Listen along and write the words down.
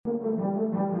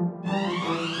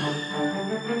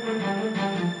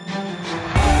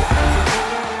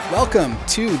Welcome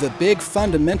to the Big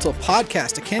Fundamental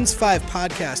Podcast, a KENS 5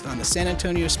 podcast on the San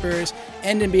Antonio Spurs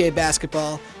and NBA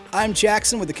basketball. I'm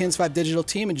Jackson with the KENS 5 digital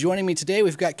team, and joining me today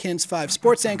we've got KENS 5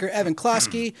 sports anchor Evan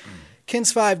Closky,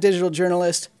 KENS 5 digital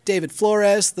journalist David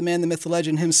Flores, the man, the myth, the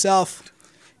legend himself.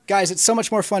 Guys, it's so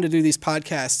much more fun to do these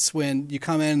podcasts when you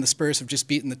come in and the Spurs have just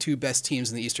beaten the two best teams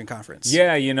in the Eastern Conference.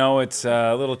 Yeah, you know, it's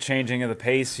a little changing of the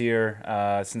pace here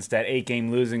since that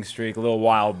 8-game losing streak a little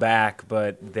while back,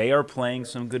 but they are playing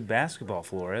some good basketball,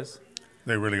 Flores.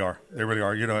 They really are. They really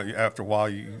are. You know, after a while,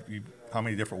 you how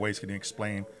many different ways can you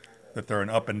explain that they're an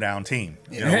up and down team?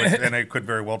 You know, and they could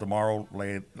very well tomorrow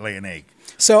lay an egg.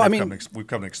 So, we've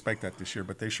come to expect that this year,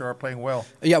 but they sure are playing well.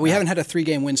 Yeah, we haven't had a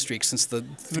 3-game win streak since the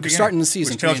starting the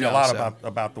season. Which tells you a lot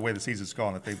about the way the season's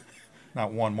gone, that they've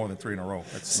not won more than 3 in a row.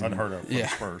 That's unheard of for the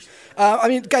Spurs.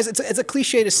 Guys, it's a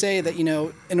cliche to say that, you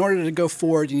know, in order to go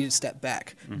forward, you need to step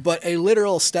back. But a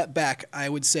literal step back, I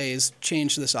would say, is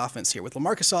change to this offense here. With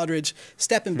LaMarcus Aldridge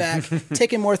stepping back,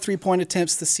 taking more three-point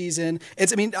attempts this season.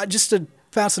 Just to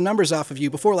bounce some numbers off of you,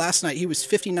 before last night, he was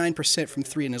 59% from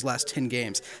 3 in his last 10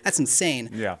 games. That's insane.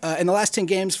 Yeah. In the last 10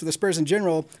 games for the Spurs in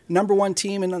general, number one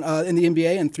team in the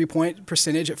NBA in three-point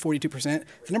percentage at 42%.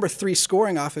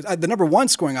 The number one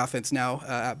scoring offense now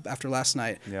after last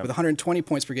night with 120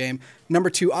 points per game. Number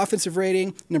 2 offensive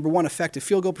rating. Number 1 effective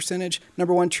field goal percentage.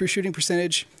 Number 1 true shooting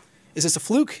percentage. Is this a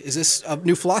fluke? Is this a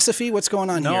new philosophy? What's going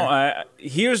on here? No,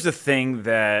 here's the thing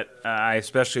that I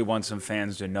especially want some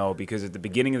fans to know, because at the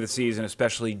beginning of the season,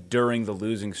 especially during the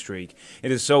losing streak,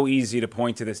 it is so easy to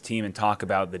point to this team and talk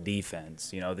about the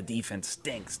defense. You know, the defense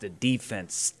stinks. The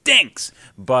defense stinks.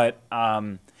 But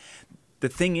the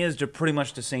thing is, they're pretty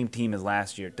much the same team as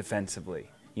last year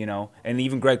defensively. You know, and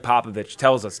even Greg Popovich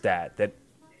tells us that.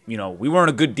 You know, we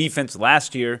weren't a good defense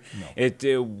last year. No.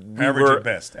 Average at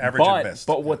best.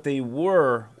 But what they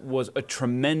were was a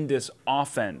tremendous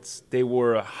offense. They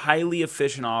were a highly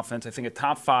efficient offense, I think a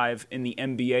top 5 in the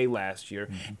NBA last year,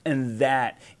 and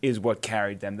that is what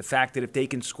carried them. The fact that if they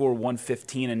can score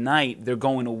 115 a night, they're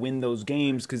going to win those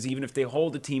games, because even if they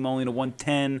hold the team only to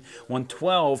 110,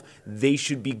 112, they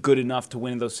should be good enough to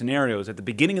win in those scenarios. At the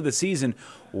beginning of the season,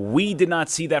 we did not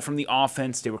see that from the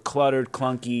offense. They were cluttered,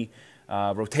 clunky.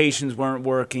 Rotations weren't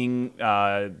working.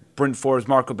 Bryn Forbes,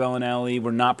 Marco Bellinelli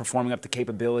were not performing up to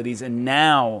capabilities. And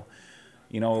now,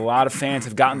 you know, a lot of fans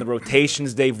have gotten the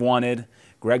rotations they've wanted.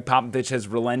 Greg Popovich has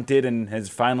relented and has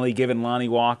finally given Lonnie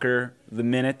Walker the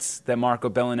minutes that Marco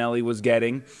Bellinelli was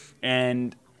getting.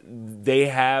 And they've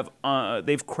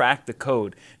cracked the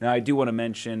code. Now, I do want to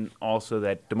mention also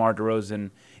that DeMar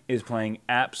DeRozan is playing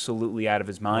absolutely out of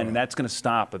his mind, and that's going to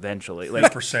stop eventually.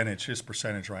 His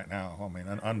percentage right now, I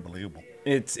mean, unbelievable.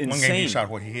 It's insane. One game he shot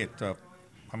what he hit. How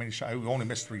many shots? He only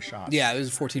missed 3 shots. Yeah, it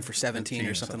was 14 for 17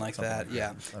 or something like that.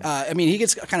 He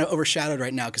gets kind of overshadowed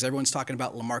right now because everyone's talking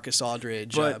about LaMarcus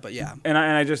Aldridge. But yeah. And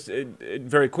I just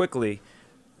very quickly,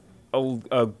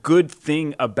 a good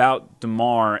thing about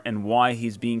DeMar and why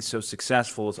he's being so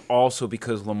successful is also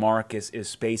because LaMarcus is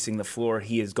spacing the floor.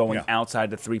 He is going outside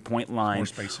the three-point line. More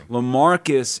spacing.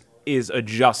 LaMarcus is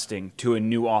adjusting to a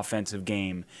new offensive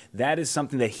game. That is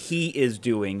something that he is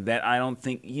doing that I don't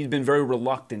think he's been very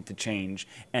reluctant to change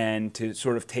and to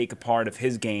sort of take a part of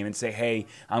his game and say, hey,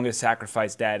 I'm going to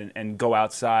sacrifice that and go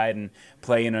outside and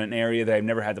play in an area that I've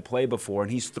never had to play before.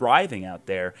 And he's thriving out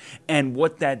there. And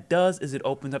what that does is it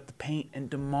opens up the paint,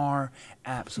 and DeMar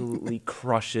absolutely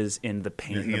crushes in the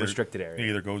paint, in the restricted area. He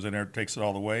either goes in there, takes it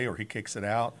all the way, or he kicks it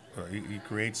out. Or he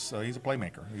creates. He's a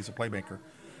playmaker.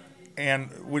 And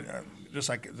just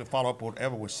like to follow up what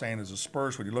Eva was saying, as the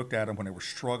Spurs, when you looked at them when they were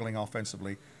struggling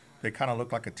offensively, they kind of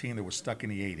looked like a team that was stuck in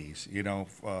the 80s. You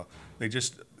know, they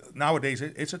just nowadays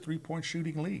it's a 3-point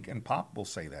shooting league, and Pop will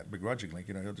say that begrudgingly.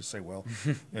 You know, he'll just say, well,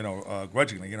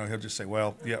 grudgingly. You know, he'll just say,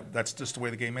 well, yeah, that's just the way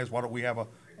the game is. Why don't we have a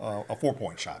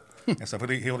 4-point shot? And so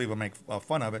he'll even make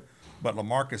fun of it. But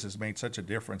LaMarcus has made such a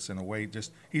difference in a way.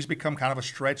 He's become kind of a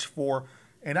stretch for,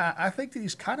 and I think that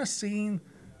he's kind of seen.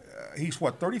 He's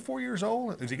 34 years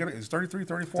old? He's 33,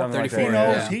 34?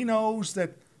 34. He knows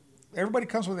that everybody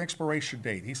comes with an expiration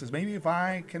date. He says, maybe if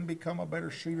I can become a better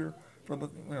shooter from the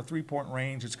 3-point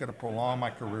range, it's going to prolong my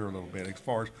career a little bit as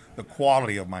far as the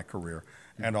quality of my career.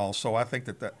 And also, I think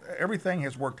that everything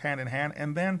has worked hand in hand.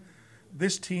 And then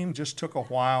this team just took a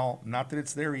while. Not that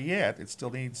it's there yet. It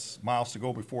still needs miles to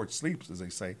go before it sleeps, as they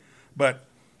say. But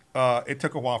it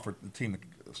took a while for the team to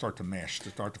start to mesh, to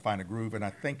start to find a groove, and I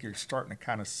think you're starting to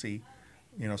kind of see,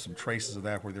 you know, some traces of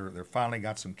that where they're finally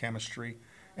got some chemistry,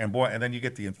 and then you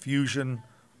get the infusion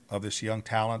of this young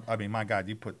talent. I mean, my God,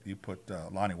 you put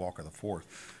Lonnie Walker the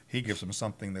fourth. He gives them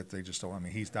something that they just don't. I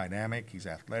mean, he's dynamic, he's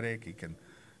athletic, he can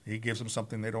he gives them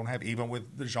something they don't have, even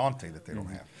with DeJounte that they don't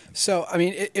have. So, I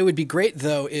mean, it would be great,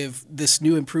 though, if this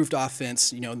new improved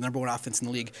offense, the number one offense in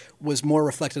the league, was more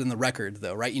reflected in the record,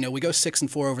 though, right? We go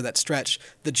 6-4 over that stretch.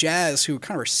 The Jazz, who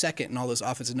kind of were second in all those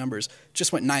offensive numbers,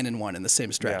 just went 9-1 in the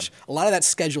same stretch. Yeah. A lot of that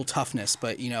schedule toughness,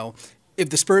 but, if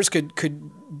the Spurs could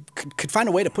find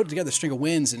a way to put together a string of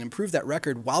wins and improve that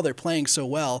record while they're playing so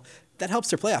well, that helps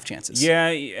their playoff chances. Yeah,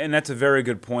 and that's a very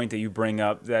good point that you bring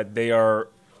up, that they are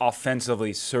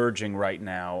offensively surging right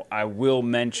now. I will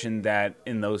mention that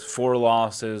in those 4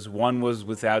 losses, one was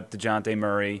without DeJounte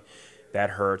Murray.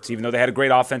 That hurts, even though they had a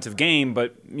great offensive game,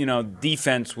 but,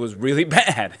 defense was really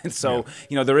bad. And so,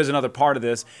 there is another part of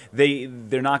this.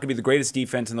 They're not going to be the greatest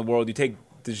defense in the world. You take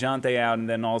DeJounte out, and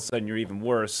then all of a sudden you're even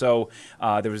worse. So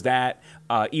there was that.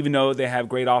 Even though they have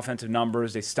great offensive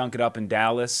numbers, they stunk it up in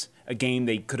Dallas, a game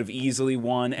they could have easily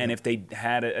won. And if they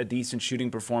had a decent shooting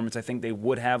performance, I think they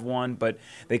would have won. But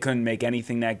they couldn't make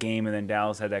anything that game, and then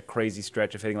Dallas had that crazy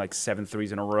stretch of hitting like 7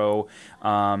 threes in a row.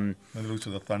 They lose to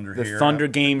the Thunder here. The Thunder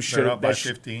game should have by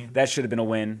 15. That should have been a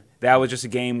win. That was just a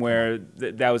game where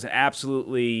that was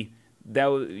absolutely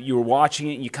you were watching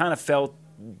it, and you kind of felt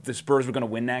the Spurs were going to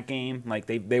win that game. Like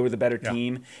they were the better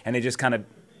team, and they just kind of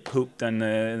pooped on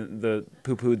the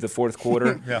poo-pooed the fourth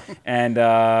quarter. And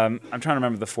I'm trying to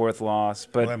remember the fourth loss,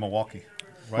 but Milwaukee.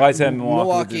 Right? Well, I said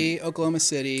Milwaukee, Oklahoma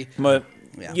City. But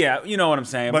yeah, you know what I'm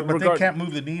saying. But they can't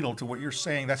move the needle to what you're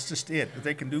saying. That's just it.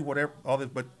 They can do whatever all this,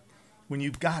 but when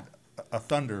you've got a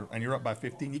Thunder and you're up by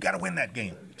 15, you got to win that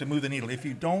game to move the needle. If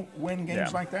you don't win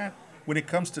games like that, when it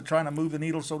comes to trying to move the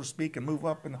needle, so to speak, and move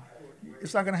up, and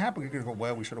it's not going to happen. You're going to go,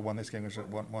 well, we should have won this game. We should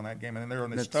have won that game. And then they're on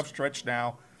this tough stretch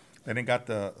now. Then they got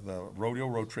the rodeo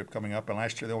road trip coming up. And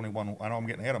last year they only won. I know I'm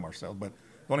getting ahead of ourselves, but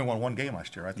they only won 1 game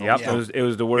last year. I thought. Yep, it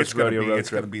was the worst rodeo road trip. It's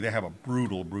going to be. They have a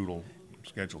brutal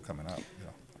schedule coming up.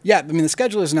 Yeah, I mean the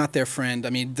schedule is not their friend. I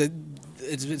mean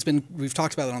it's been, we've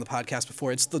talked about it on the podcast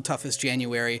before. It's the toughest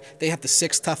January. They have the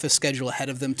 6th toughest schedule ahead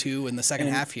of them too in the second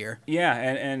half here. Yeah,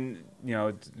 and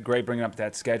it's great bringing up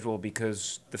that schedule,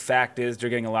 because the fact is they're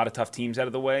getting a lot of tough teams out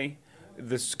of the way.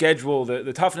 The schedule,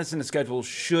 the toughness in the schedule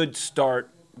should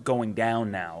start going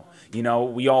down now.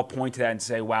 We all point to that and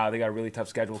say, wow, they got a really tough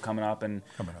schedule coming up. And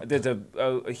there's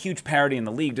a huge parity in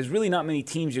the league. There's really not many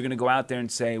teams you're going to go out there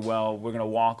and say, well, we're going to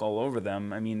walk all over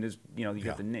them. I mean, there's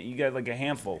you got like a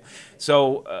handful.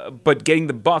 So, but getting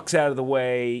the Bucks out of the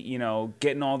way,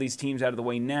 getting all these teams out of the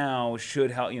way now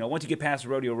should help. Once you get past the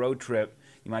rodeo road trip,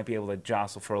 you might be able to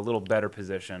jostle for a little better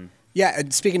position. Yeah,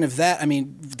 and speaking of that, I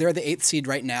mean, they're the 8th seed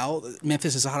right now.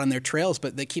 Memphis is hot on their trails,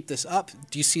 but they keep this up.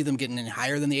 Do you see them getting any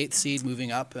higher than the 8th seed,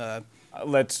 moving up?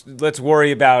 Let's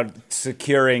worry about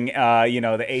securing, the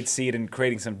 8th seed and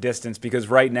creating some distance, because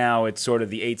right now it's sort of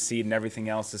the 8th seed and everything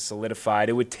else is solidified.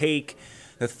 It would take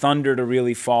the Thunder to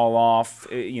really fall off,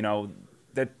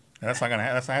 That's not gonna.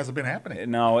 That hasn't been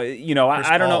happening. No,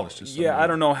 I don't know. Yeah, I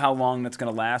don't know how long that's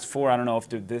gonna last for. I don't know if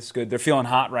they're this good. They're feeling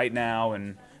hot right now,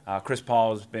 and Chris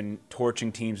Paul has been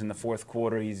torching teams in the fourth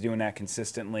quarter. He's doing that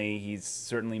consistently. He's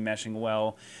certainly meshing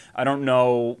well. I don't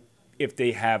know if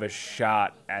they have a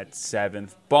shot at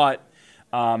 7th, but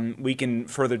we can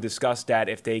further discuss that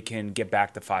if they can get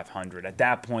back to 500. At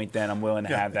that point, then I'm willing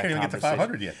to have that conversation. They can't even get to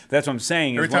 500 yet. That's what I'm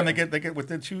saying. Every time they get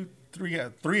within 2,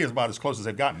 3 is about as close as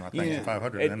they've gotten, I think, to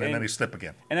 500, and then they slip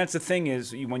again. And that's the thing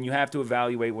is, when you have to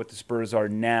evaluate what the Spurs are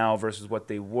now versus what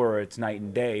they were, it's night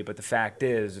and day. But the fact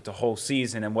is, it's a whole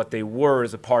season, and what they were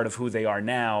is a part of who they are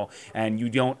now. And you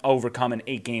don't overcome an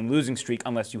 8-game losing streak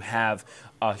unless you have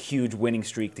a huge winning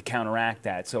streak to counteract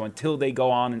that. So until they go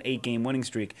on an 8-game winning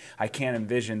streak, I can't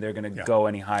envision they're going to go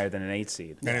any higher than an 8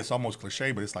 seed. And it's almost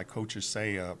cliche, but it's like coaches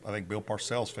say. I think Bill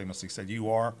Parcells famously said, "You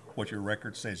are what your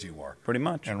record says you are." Pretty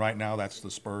much. And right now, that's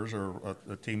the Spurs, or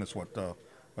a team that's what are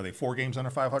they 4 games under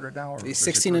 500 now? Or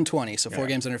 16-20, so 4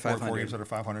 games under 500. 4 games under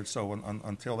 500. So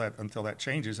until that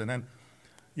changes, and then.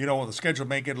 The schedule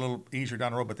may get a little easier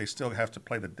down the road, but they still have to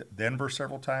play the Denver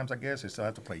several times, I guess. They still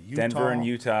have to play Utah. Denver and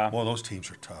Utah. Boy, those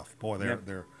teams are tough. Boy,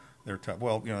 they're tough.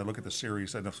 Well, look at the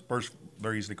series. And the Spurs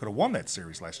very easily could have won that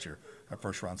series last year, that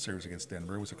first-round series against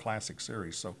Denver. It was a classic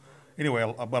series. So,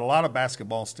 anyway, but a lot of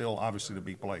basketball still obviously to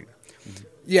be played. Mm-hmm.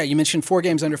 Yeah, you mentioned 4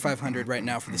 games under 500 right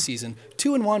now for the season.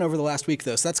 2-1 over the last week,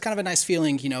 though, so that's kind of a nice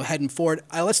feeling, heading forward.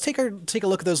 Let's take a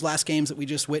look at those last games that we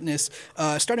just witnessed,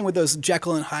 starting with those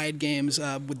Jekyll and Hyde games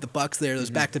with the Bucks there,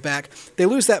 those back-to-back. They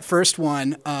lose that first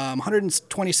one,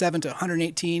 127 to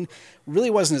 118. Really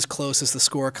wasn't as close as the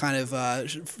score kind of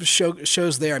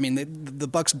shows there. I mean, the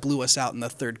Bucks blew us out in the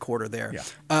third quarter there.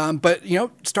 Yeah. But,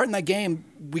 starting that game,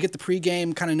 we get the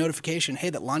pregame kind of notification, hey,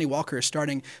 that Lonnie Walker is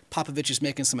starting. Popovich is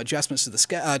making some adjustments to the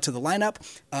to the lineup.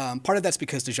 Part of that's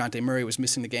because DeJounte Murray was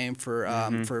missing the game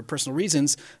for personal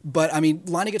reasons. But I mean,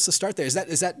 Lonnie gets the start there. Is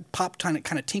that Pop kind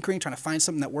of tinkering, trying to find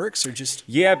something that works, or just?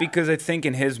 Yeah, because I think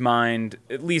in his mind,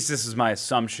 at least this is my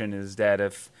assumption, is that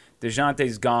if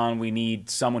DeJounte's gone, we need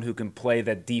someone who can play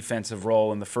that defensive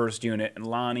role in the first unit. And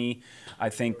Lonnie, I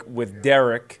think with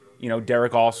Derek,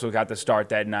 Derek also got the start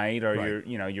that night, or right.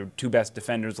 your two best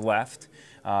defenders left.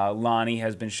 Lonnie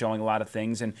has been showing a lot of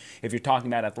things, and if you're talking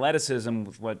about athleticism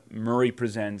with what Murray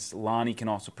presents, Lonnie can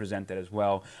also present that as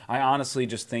well. I honestly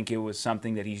just think it was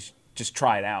something that he's just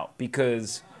tried out,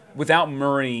 because without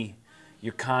Murray,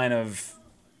 you're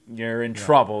in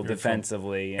trouble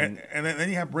defensively. And then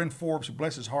you have Bryn Forbes, who,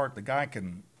 bless his heart, the guy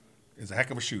is a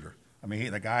heck of a shooter. I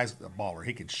mean, the guy's a baller.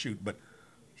 He can shoot, but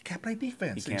he can't play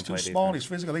defense. He's too small and he's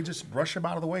physical. They just rush him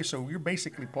out of the way. So you're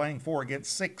basically playing 4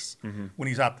 against 6 when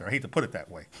he's out there. I hate to put it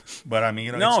that way, but I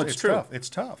mean, it's true. Tough. It's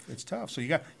tough. So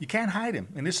you can't hide him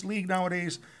in this league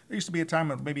nowadays. There used to be a time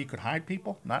when maybe you could hide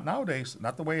people. Not nowadays.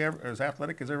 Not the way as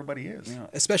athletic as everybody is. Yeah.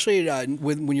 Especially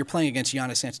when you're playing against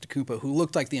Giannis Antetokounmpo, who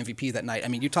looked like the MVP that night. I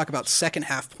mean, you talk about second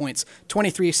half points,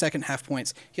 23 second half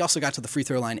points. He also got to the free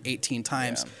throw line 18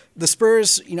 times. Yeah. The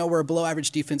Spurs, were a below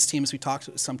average defense team, as we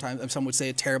talked sometimes. Some would say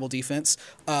a terrible defense.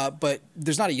 But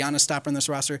there's not a Giannis stopper in this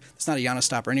roster. There's not a Giannis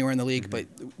stopper anywhere in the league. But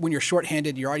when you're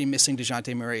shorthanded, you're already missing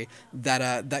DeJounte Murray.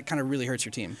 That kind of really hurts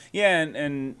your team. Yeah,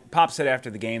 and Pop said after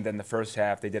the game that in the first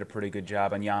half they did a pretty good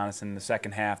job on Giannis. In the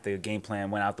second half, the game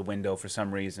plan went out the window for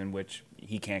some reason, which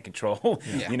he can't control.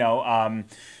 Yeah.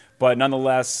 But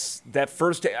nonetheless, that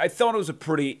first day, I thought it was a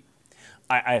pretty.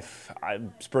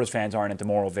 Spurs fans aren't into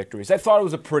moral victories. I thought it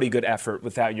was a pretty good effort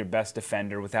without your best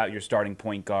defender, without your starting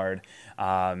point guard.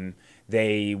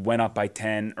 They went up by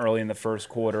 10 early in the first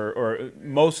quarter, or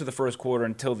most of the first quarter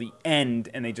until the end,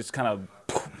 and they just kind of,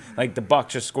 like the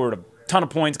Bucks just scored a ton of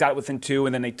points, got it within 2,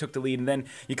 and then they took the lead. And then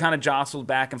you kind of jostled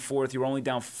back and forth. You were only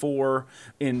down 4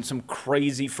 in some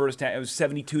crazy first half. It was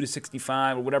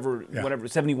 72-65 or whatever,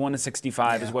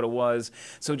 71-65 is what it was.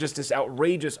 So just this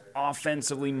outrageous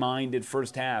offensively minded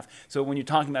first half. So when you're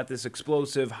talking about this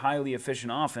explosive, highly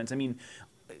efficient offense, I mean,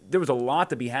 there was a lot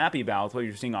to be happy about with what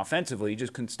you're seeing offensively. You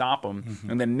just couldn't stop them.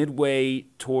 And then midway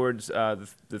towards the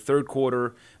third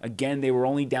quarter, again, they were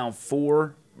only down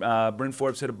 4. Bryn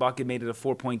Forbes hit a bucket, made it a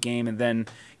 4-point game, and then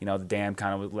the dam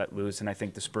kind of was let loose, and I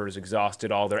think the Spurs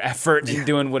exhausted all their effort in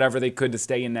doing whatever they could to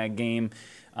stay in that game.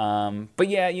 But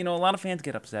yeah, a lot of fans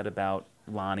get upset about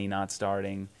Lonnie not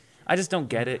starting. I just don't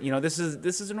get it. This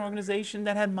is an organization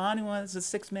that had Manu as a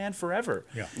sixth man forever.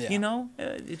 Yeah.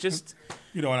 It just.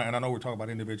 And I know we're talking about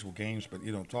individual games, but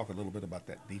talk a little bit about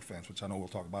that defense, which I know we'll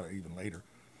talk about it even later,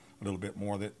 a little bit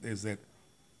more. That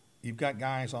you've got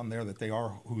guys on there that they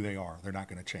are who they are. They're not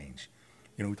going to change.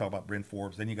 We talk about Bryn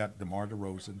Forbes. Then you got DeMar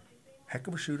DeRozan, heck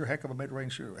of a shooter, heck of a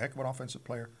mid-range shooter, heck of an offensive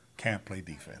player. Can't play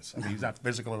defense. I mean, he's not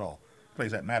physical at all.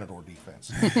 Plays that Matador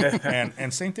defense.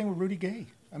 and same thing with Rudy Gay.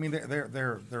 I mean,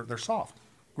 they're soft.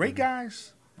 Great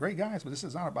guys, but this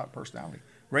is not about personality.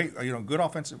 Great, good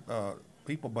offensive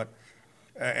people, but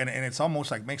and it's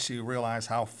almost like makes you realize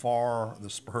how far the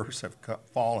Spurs have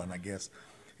fallen. I guess,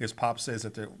 as Pop says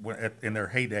that in their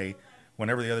heyday,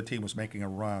 whenever the other team was making a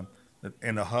run,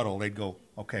 in the huddle they'd go,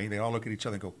 okay, they all look at each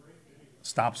other and go,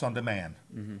 stops on demand,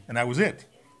 and that was it.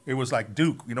 It was like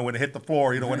Duke, when they hit the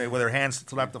floor, when their hands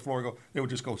slapped the floor, they would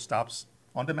just go stops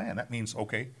on demand. That means,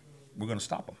 okay, we're going to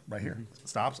stop them right here.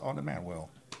 Stops on demand.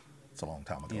 Well, it's a long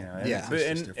time ago.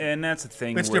 And that's the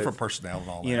thing. It's different personnel and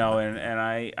all that. And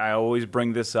I always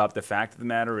bring this up. The fact of the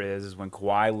matter is when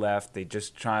Kawhi left, they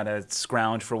just try to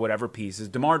scrounge for whatever pieces.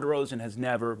 DeMar DeRozan has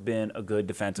never been a good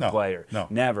defensive player. No.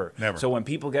 Never. So when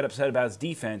people get upset about his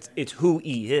defense, it's who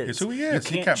he is. It's who he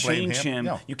is. You can't change him.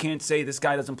 No. You can't say this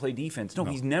guy doesn't play defense. No,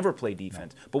 he's never played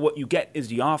defense. But what you get is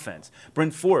the offense.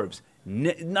 Bryn Forbes,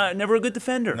 never a good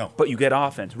defender, but you get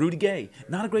offense. Rudy Gay,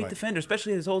 not a great defender,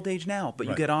 especially at his old age now, but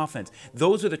you get offense.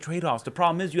 Those are the trade-offs. The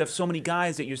problem is you have so many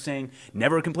guys that you're saying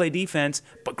never can play defense,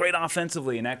 but great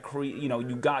offensively, and that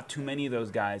you got too many of those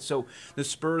guys. So the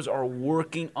Spurs are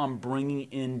working on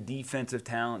bringing in defensive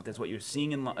talent. That's what you're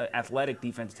seeing in athletic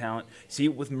defensive talent. You see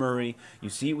it with Murray. You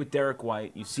see it with Derek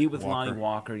White. You see it with Lonnie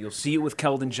Walker. You'll see it with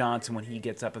Keldon Johnson when he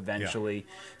gets up eventually.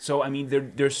 Yeah. So, I mean,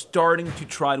 they're starting to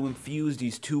try to infuse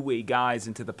these two-way guys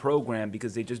into the program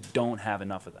because they just don't have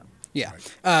enough of them. Yeah.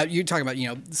 You're talking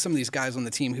about, some of these guys on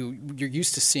the team who you're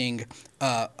used to seeing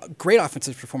great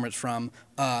offensive performance from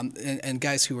and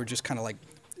guys who are just kind of like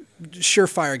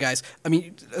surefire guys. I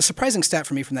mean, a surprising stat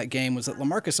for me from that game was that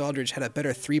LaMarcus Aldridge had a better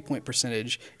 3-point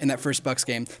percentage in that first Bucks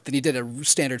game than he did a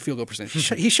standard field goal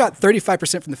percentage. He shot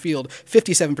 35% from the field,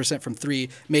 57% from three,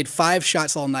 made 5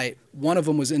 shots all night. One of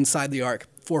them was inside the arc,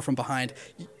 4 from behind.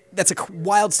 That's a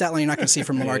wild stat line you're not going to see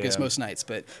from LaMarcus most nights.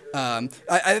 But I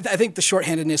think the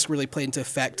shorthandedness really played into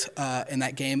effect in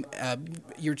that game.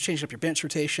 You're changing up your bench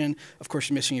rotation. Of course,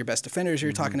 you're missing your best defenders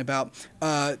you're talking about.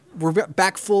 We're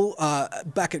back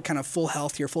at kind of full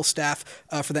health here, full staff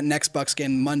for that next Bucks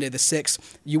game, Monday the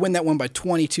 6th. You win that one by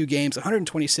 22 games,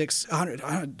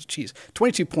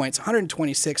 22 points,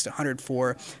 126 to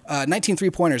 104. 19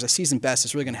 3-pointers, a season best,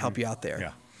 is really going to help you out there.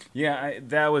 Yeah. Yeah,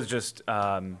 that was just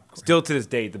still to this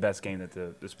date the best game that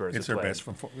the Spurs have played. It's their best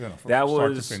from that start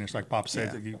was, to finish. Like Pop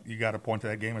said, you got to point to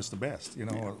that game as the best.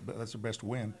 That's their best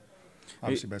win.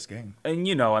 Obviously, best game.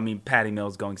 And Patty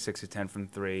Mills going 6 of 10 from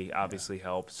 3 obviously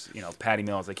helps. Patty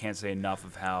Mills, I can't say enough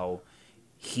of how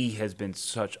he has been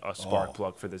such a spark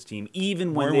plug for this team,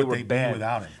 even when they were bad.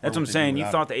 Without him? That's what I'm saying. You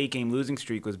thought the 8-game losing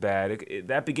streak was bad.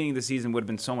 That beginning of the season would have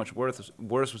been so much worse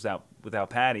without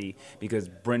Patty, because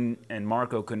Bryn and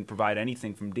Marco couldn't provide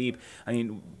anything from deep. I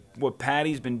mean, what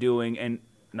Patty's been doing, and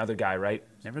another guy, right?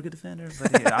 Never a good defender,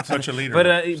 but such a leader.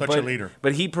 A leader.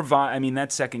 But he provide. I mean,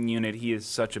 that second unit, he is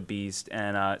such a beast.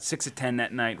 And 6 of 10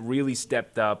 that night, really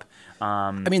stepped up.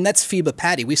 I mean, that's FIBA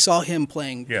Patty. We saw him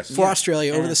playing for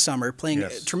Australia over the summer, playing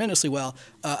tremendously well.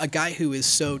 A guy who is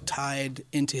so tied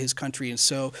into his country and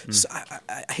so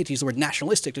I hate to use the word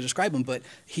nationalistic to describe him, but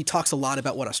he talks a lot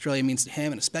about what Australia means to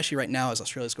him, and especially right now as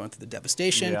Australia's going through the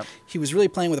devastation. Yep. He was really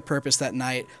playing with a purpose that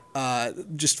night,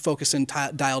 just focused and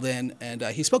dialed in, and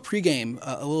he spoke pregame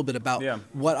a little bit about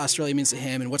what Australia means to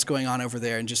him and what's going on over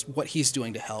there and just what he's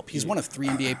doing to help. He's one of 3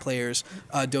 NBA players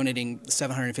donating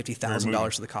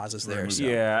 $750,000 to the causes there. So.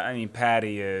 Yeah, I mean,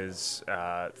 Patty is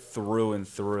through and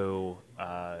through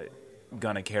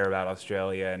going to care about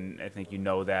Australia, and I think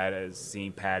that as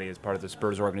seeing Patty as part of the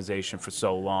Spurs organization for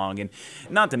so long. And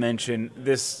not to mention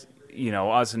this,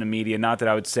 us in the media, not that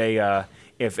I would say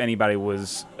if anybody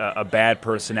was a bad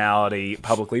personality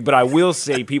publicly, but I will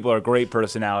say people are great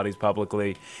personalities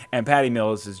publicly, and Patty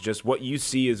Mills is just what you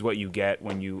see is what you get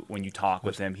when you talk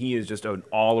with him. He is just an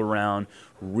all-around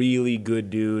really good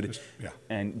dude,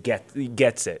 and he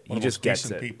gets it. He just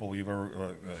gets it. People you've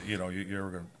ever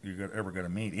you're ever going to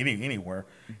meet anywhere.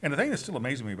 And the thing that's still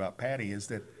amazing me about Patty is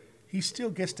that he still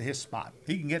gets to his spot.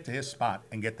 He can get to his spot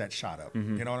and get that shot up.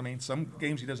 You know what I mean? Some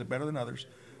games he does it better than others.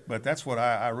 But that's what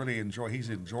I really enjoy. He's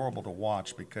enjoyable to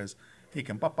watch because he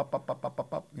can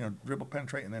dribble,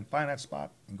 penetrate, and then find that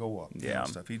spot and go up. And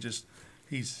stuff.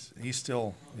 He's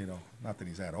still, not that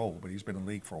he's that old, but he's been in the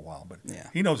league for a while. But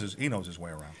he knows his way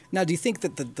around. Now, do you think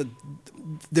that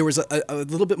there was a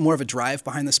little bit more of a drive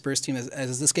behind the Spurs team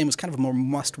as this game was kind of a more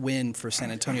must-win for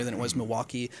San Antonio than it was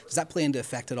Milwaukee? Does that play into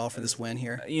effect at all for this win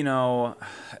here?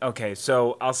 Okay,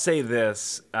 so I'll say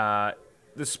this.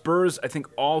 The Spurs, I think,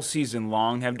 all season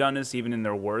long have done this, even in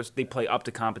their worst. They play up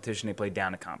to competition. They play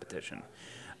down to competition.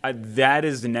 That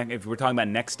is the next. If we're talking about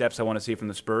next steps, I want to see from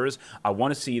the Spurs. I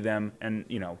want to see them, and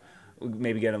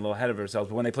maybe get a little ahead of ourselves,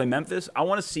 but when they play Memphis, I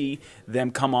want to see them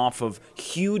come off of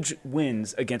huge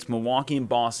wins against Milwaukee and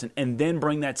Boston, and then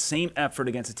bring that same effort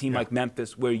against a team like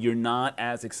Memphis, where you're not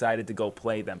as excited to go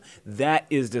play them. That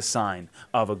is the sign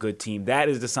of a good team. That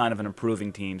is the sign of an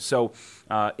improving team. So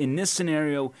in this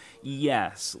scenario,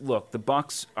 yes. Look, the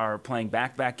Bucks are playing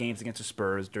back-to-back games against the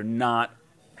Spurs. They're not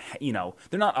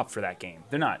up for that game.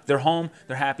 They're not. They're home.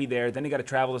 They're happy there. Then they got to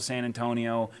travel to San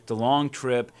Antonio. It's a long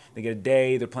trip. They get a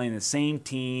day. They're playing the same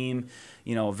team.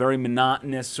 A very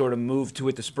monotonous sort of move to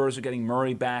it. The Spurs are getting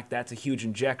Murray back. That's a huge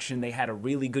injection. They had a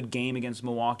really good game against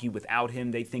Milwaukee without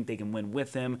him. They think they can win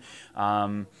with him.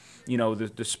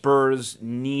 The Spurs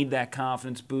need that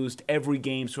confidence boost. Every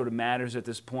game sort of matters at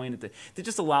this point. There's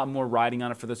just a lot more riding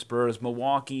on it for the Spurs.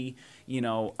 Milwaukee, hey,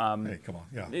 come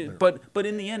on, but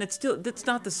in the end, that's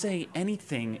not to say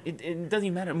anything. It doesn't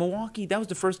even matter. Milwaukee, that was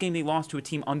the first game they lost to a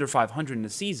team under 500 in the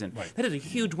season. Right. That is a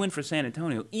huge win for San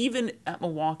Antonio. Even at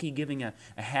Milwaukee giving a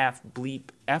half bleep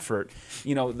effort,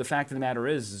 the fact of the matter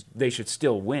is they should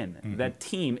still win. Mm-hmm. That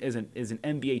team is an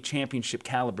NBA championship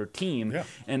caliber team,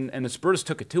 and the Spurs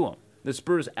took it to them. The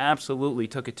Spurs absolutely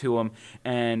took it to them.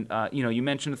 And, you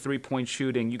mentioned the three-point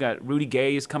shooting. You got Rudy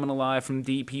Gay is coming alive from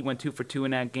deep. He went 2 for 2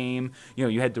 in that game.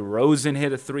 You had DeRozan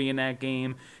hit a 3 in that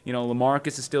game.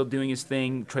 LaMarcus is still doing his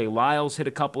thing. Trey Lyles hit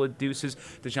a couple of deuces.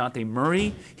 DeJounte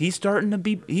Murray, he's starting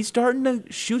to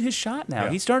shoot his shot now.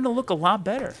 He's starting to look a lot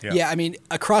better. Yeah, I mean,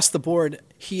 across the board,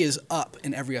 he is up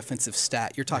in every offensive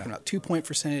stat. You're talking about 2-point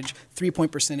percentage,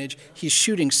 3-point percentage. He's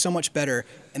shooting so much better,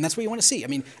 and that's what you want to see. I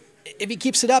mean, if he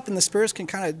keeps it up and the Spurs can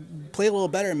kind of play a little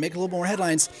better and make a little more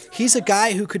headlines, he's a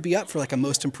guy who could be up for like a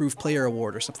most improved player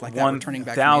award or something like that. Returning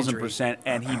back from injury. 1,000%,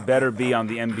 and he better be on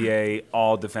the NBA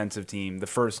all defensive team, the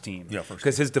first team. Yeah, first.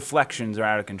 Because his deflections are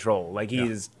out of control. Like he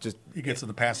is just. He gets to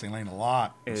the passing lane a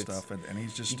lot and stuff, and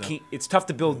he's just. It's tough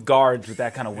to build guards with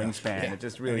that kind of wingspan. Yeah. It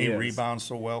just really and he is. rebounds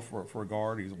so well for a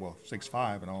guard. He's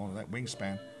 6'5" and all that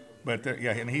wingspan, but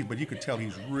but you could tell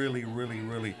he's really, really,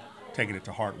 really taking it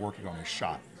to heart, working on his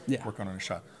shot. Yeah. Working on his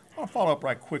shot. I want to follow up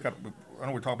right quick. I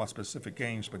know we're talking about specific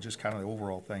games, but just kind of the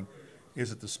overall thing is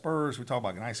that the Spurs. We talk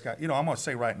about nice guys. I'm going to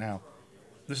say right now,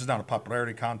 this is not a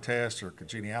popularity contest or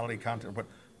congeniality contest,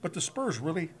 but the Spurs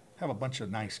really have a bunch of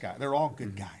nice guys. They're all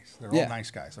good guys. They're all nice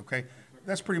guys. Okay,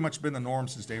 that's pretty much been the norm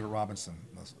since David Robinson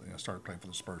started playing for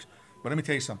the Spurs. But let me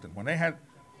tell you something. When they had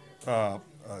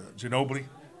Ginobili,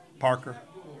 Parker,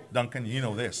 Duncan,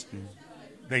 this,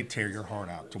 they tear your heart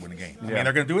out to win a game. I mean,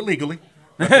 they're going to do it legally.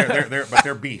 But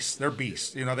they're beasts. They're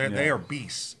beasts. They are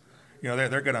beasts. They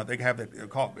have that.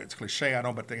 It's cliche, I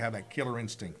know, but they have that killer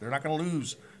instinct. They're not going to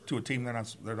lose to a team they're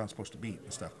not supposed to beat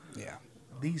and stuff. Yeah.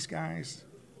 These guys,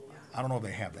 I don't know if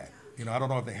they have that. I don't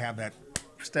know if they have that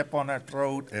step on that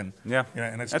throat and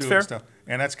and let's that's do fair. it stuff.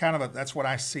 And that's that's what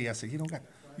I see. I say, you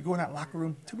go in that locker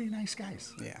room, too many nice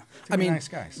guys. Yeah. Too many nice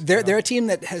guys. They're a team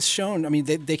that has shown,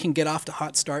 they can get off to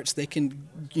hot starts. They can,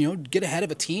 get ahead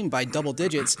of a team by double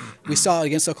digits. We saw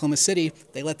against Oklahoma City,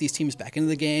 they let these teams back into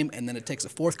the game, and then it takes a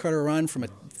fourth quarter run from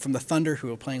the Thunder,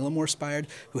 who are playing a little more inspired,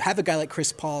 who have a guy like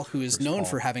Chris Paul, who is known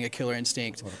for having a killer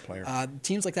instinct. What a player.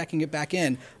 Teams like that can get back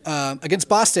in. Against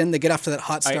Boston, they get off to that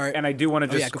hot start. I do want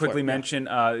to just quickly mention,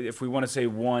 if we want to say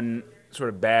one sort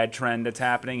of bad trend that's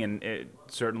happening, and it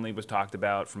certainly was talked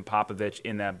about from Popovich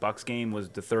in that Bucks game, was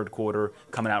the third quarter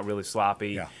coming out really sloppy.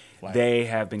 Yeah, flat. They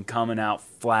have been coming out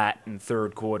flat in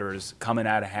third quarters, coming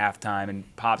out of halftime,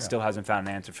 and Pop still hasn't found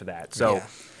an answer for that. So. Yeah.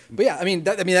 But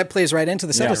that plays right into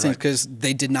the Celtics thing right. because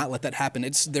they did not let that happen.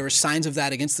 There were signs of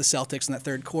that against the Celtics in that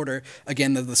third quarter.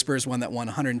 Again, the Spurs won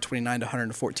 129 to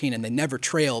 114, and they never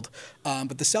trailed.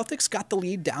 But the Celtics got the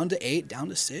lead down to 8, down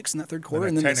to 6 in that third quarter.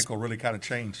 And then technical really kind of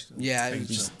changed. Yeah,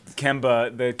 the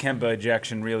Kemba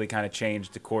ejection really kind of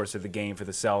changed the course of the game for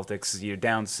the Celtics. You're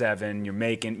down 7, you're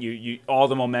making you all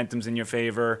the momentum's in your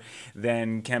favor.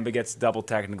 Then Kemba gets double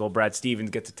technical, Brad Stevens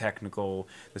gets a technical.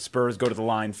 The Spurs go to the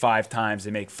line 5 times,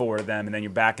 they make 4 of them, and then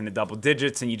you're back into double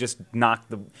digits, and you just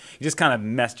kind of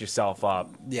messed yourself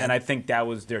up. Yeah. And I think that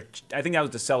was the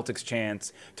Celtics'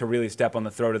 chance to really step on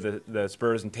the throat of the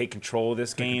Spurs and take control of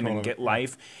this game and get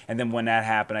life. And then when that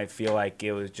happened, I feel like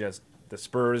it was just the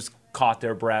Spurs caught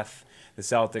their breath, the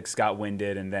Celtics got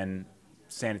winded, and then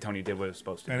San Antonio did what it was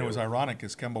supposed to do. And it was ironic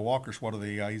because Kemba Walker's one of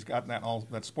the he's gotten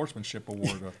that sportsmanship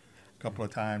award a couple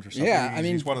of times or something. Yeah,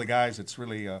 he's one of the guys that's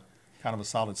really kind of a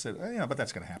solid sit. But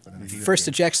that's going to happen. First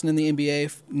ejection in the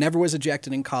NBA, never was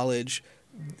ejected in college.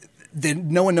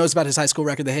 No one knows about his high school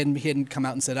record. He hadn't come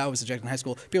out and said I was ejected in high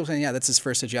school. People saying, that's his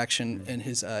first ejection in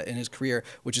his career,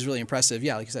 which is really impressive.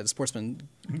 Yeah, like you said, a sportsman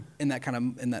in that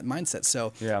mindset.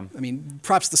 So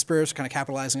props to the Spurs for kind of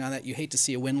capitalizing on that. You hate to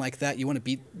see a win like that. You want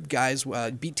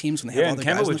to beat teams when they have all their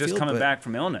guys Kemba on the was just field, coming back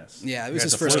from illness. Yeah, it was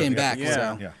his first game back.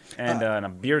 And a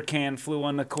beer can flew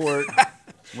on the court,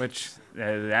 which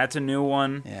that's a new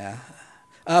one. Yeah.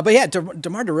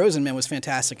 DeMar DeRozan, man, was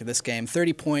fantastic in this game.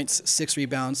 30 points, 6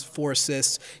 rebounds, 4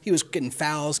 assists. He was getting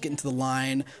fouls, getting to the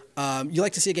line. You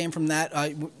like to see a game from that.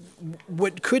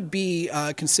 What could be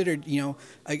considered,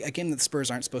 a game that the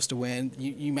Spurs aren't supposed to win.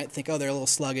 You might think, they're a little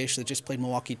sluggish. They just played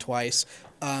Milwaukee twice.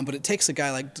 But it takes a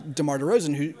guy like DeMar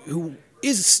DeRozan who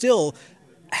is still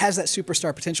has that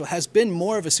superstar potential, has been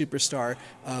more of a superstar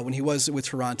when he was with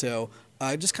Toronto.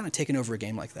 Just kind of taking over a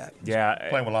game like that. Yeah,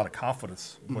 playing with a lot of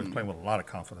confidence. He's playing with a lot of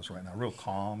confidence right now. Real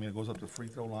calm. Goes up to the free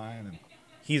throw line, and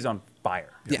he's on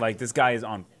fire. Yeah. Like this guy is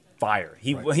on fire.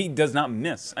 He does not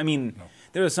miss. I mean,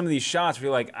 there are some of these shots where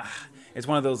you're like, it's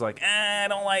one of those like, I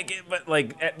don't like it, but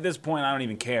like at this point, I don't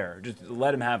even care. Just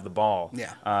let him have the ball.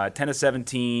 Yeah. 10 of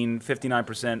 17,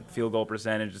 59% field goal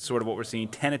percentage. It's sort of what we're seeing.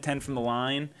 10 of 10 from the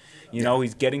line.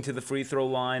 He's getting to the free throw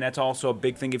line. That's also a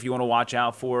big thing if you want to watch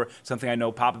out for. Something I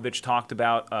know Popovich talked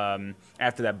about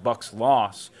after that Bucks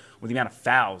loss with the amount of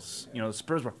fouls. The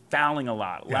Spurs were fouling a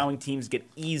lot, allowing teams to get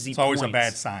easy points. It's always a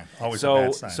bad sign. A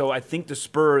bad sign. So I think the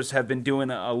Spurs have been doing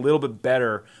a little bit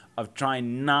better of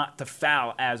trying not to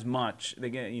foul as much.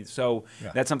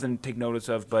 That's something to take notice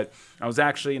of. But I was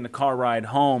actually in the car ride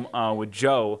home with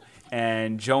Joe,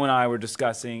 and Joe and I were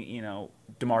discussing,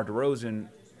 DeMar DeRozan,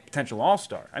 potential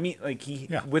all-star. I mean,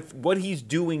 with what he's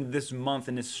doing this month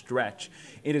in this stretch,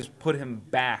 it has put him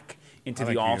back into I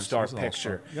the think he is. All-Star He's an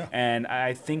picture. All-Star. Yeah. And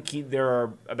I think there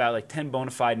are about like 10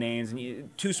 bona fide names, and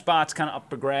 2 spots kind of up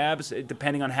for grabs,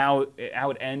 depending on how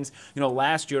it ends.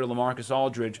 Last year, LaMarcus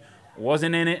Aldridge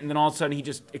wasn't in it, and then all of a sudden he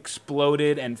just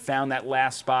exploded and found that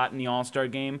last spot in the All-Star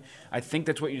game. I think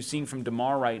that's what you're seeing from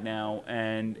DeMar right now,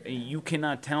 and you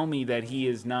cannot tell me that he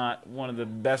is not one of the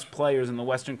best players in the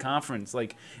Western Conference.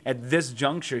 Like, at this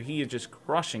juncture, he is just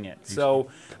crushing it. So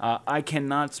I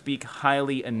cannot speak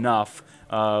highly enough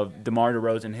of DeMar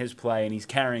DeRozan and his play, and he's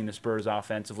carrying the Spurs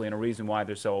offensively, and a reason why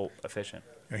they're so efficient.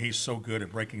 He's so good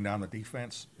at breaking down the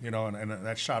defense, and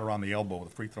that shot around the elbow, the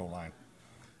free throw line.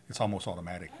 It's almost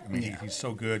automatic. I mean, he's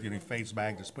so good. He fades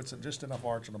back, just puts just enough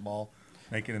arch on the ball,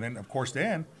 make it, and then of course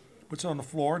puts it on the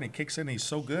floor and he kicks in. He's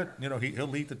so good. He'll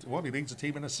lead he leads the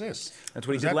team in assists. That's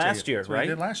what he did last year, right? What he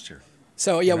did last year.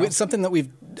 So, something that we've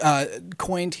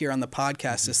coined here on the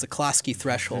podcast is the Closky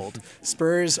threshold.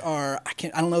 Spurs are,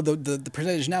 I don't know the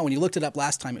percentage now. When you looked it up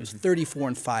last time, it was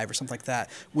 34-5 or something like that.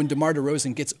 When DeMar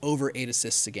DeRozan gets over 8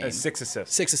 assists a game. 6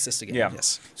 assists. 6 assists a game, yeah.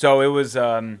 Yes. So it was,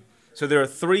 so there are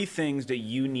 3 things that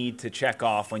you need to check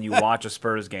off when you watch a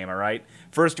Spurs game, all right?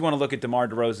 First, you want to look at DeMar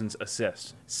DeRozan's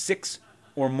assists, 6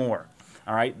 or more.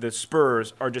 All right, the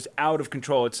Spurs are just out of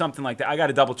control. It's something like that. I got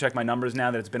to double check my numbers now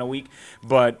that it's been a week,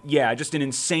 but yeah, just an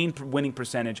insane winning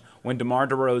percentage when DeMar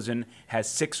DeRozan has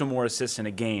 6 or more assists in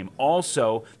a game.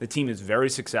 Also, the team is very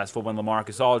successful when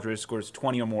LaMarcus Aldridge scores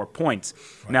 20 or more points.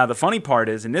 Right. Now, the funny part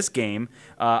is in this game,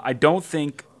 I don't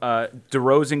think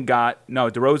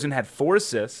DeRozan had 4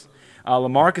 assists.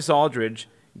 LaMarcus Aldridge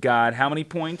got how many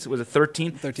points? Was it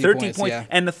 13? 13 points. Yeah.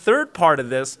 And the third part of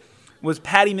this was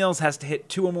Patty Mills has to hit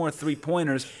 2 or more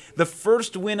 3-pointers. The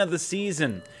first win of the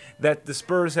season that the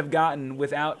Spurs have gotten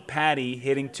without Patty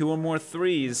hitting 2 or more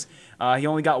threes. He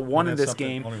only got 1 in this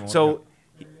game. So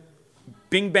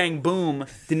bing, bang, boom,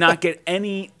 did not get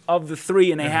any of the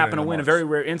 3, and they happen to win. A very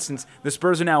rare instance. The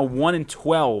Spurs are now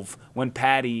 1-12 when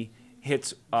Patty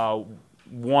hits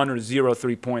 1 or 0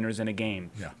 3-pointers in a game.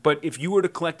 Yeah. But if you were to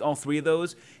collect all 3 of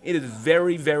those, it is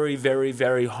very, very, very,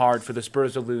 very hard for the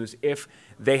Spurs to lose if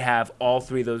they have all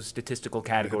 3 of those statistical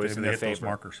categories in their favor. Those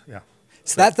markers. Yeah.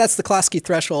 So that's the Closky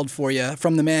threshold for you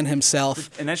from the man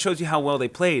himself. And that shows you how well they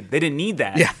played. They didn't need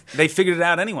that. Yeah. They figured it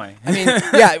out anyway. I mean,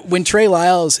 yeah, when Trey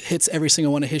Lyles hits every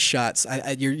single one of his shots,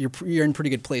 you're in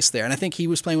pretty good place there. And I think he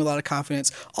was playing with a lot of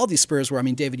confidence. All these Spurs were. I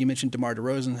mean, David, you mentioned DeMar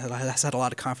DeRozan has had a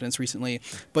lot of confidence recently.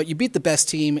 But you beat the best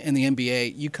team in the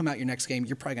NBA. You come out your next game,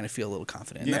 you're probably going to feel a little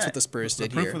confident. And that's what the Spurs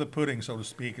did here. The proof of the pudding, so to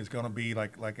speak, is going to be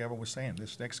like Evan was saying,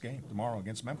 this next game tomorrow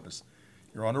against Memphis.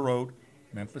 You're on the road.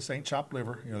 Memphis ain't chopped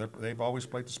liver. They've always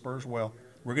played the Spurs well.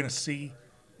 We're going to see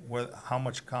how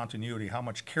much continuity, how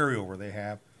much carryover they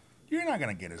have. You're not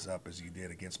going to get as up as you did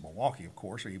against Milwaukee, of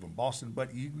course, or even Boston.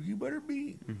 But you better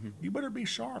be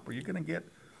sharp, or you're going to get.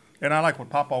 And I like what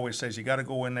Pop always says: you got to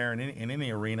go in there in any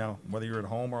arena, whether you're at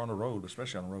home or on the road,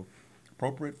 especially on the road.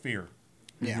 Appropriate fear.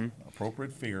 Yeah.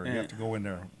 Appropriate fear. You have to go in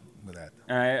there with that.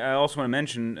 I also want to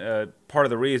mention part of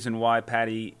the reason why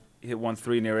Patty hit 1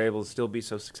 3 and they were able to still be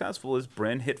so successful is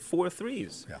Bryn hit 4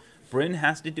 threes. Yeah. Bryn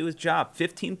has to do his job.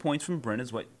 15 points from Bryn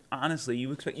is what, honestly,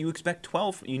 you expect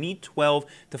 12. You need 12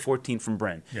 to 14 from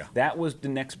Bryn. Yeah. That was the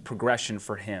next progression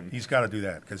for him. He's got to do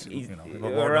that because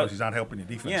Lord knows he's not helping you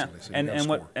defensively. Yeah.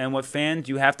 So and what fans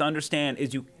you have to understand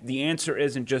is the answer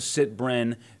isn't just sit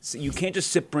Bryn. You can't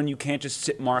just sit Bryn. You can't just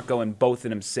sit Marco and both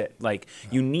of them sit.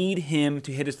 You need him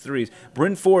to hit his threes.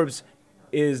 Bryn Forbes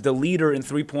is the leader in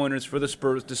 3-pointers for the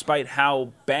Spurs, despite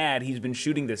how bad he's been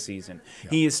shooting this season. Yeah.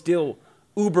 He is still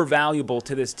uber valuable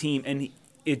to this team, and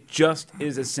it just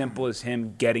is as simple as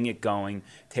him getting it going,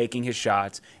 taking his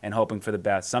shots, and hoping for the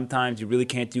best. Sometimes you really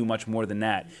can't do much more than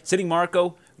that. Sitting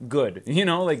Marco, good.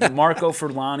 The Marco for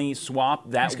Lonnie swap,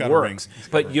 that works.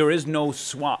 But there is no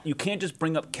swap. You can't just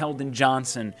bring up Keldon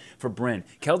Johnson for Bryn.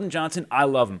 Keldon Johnson, I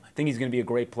love him. I think he's going to be a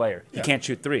great player. He can't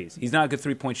shoot threes. He's not a good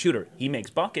 3-point shooter. He makes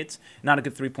buckets, not a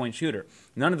good 3-point shooter.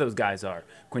 None of those guys are.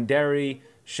 Quindary,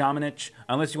 Shamanich,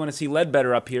 unless you want to see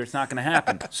Ledbetter up here, it's not going to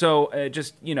happen. So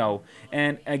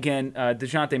and again,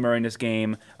 DeJounte Murray in this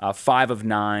game, 5 of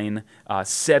 9,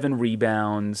 7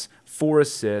 rebounds, 4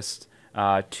 assists,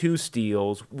 2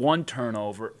 steals, 1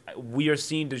 turnover. We are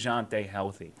seeing DeJounte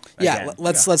healthy. Yeah,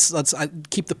 let's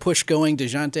keep the push going.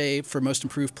 DeJounte for most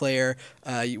improved player.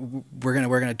 We're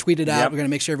gonna tweet it out. Yep. We're gonna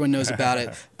make sure everyone knows about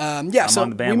it. So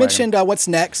we mentioned what's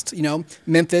next.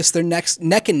 Memphis, they're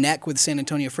neck and neck with San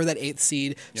Antonio for that 8th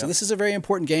seed. So this is a very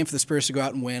important game for the Spurs to go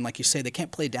out and win. Like you say, they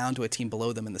can't play down to a team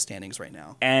below them in the standings right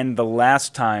now. And the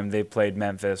last time they played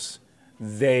Memphis,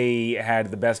 they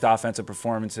had the best offensive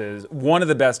performances, one of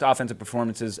the best offensive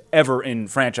performances ever in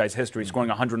franchise history, scoring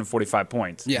 145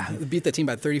 points. Yeah, beat the team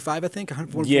by 35, I think.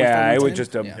 Yeah, it was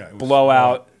just a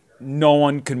blowout. No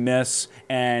one could miss.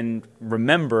 And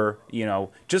remember,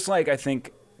 just like I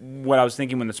think what I was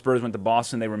thinking when the Spurs went to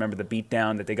Boston, they remember the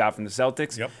beatdown that they got from the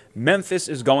Celtics. Yep. Memphis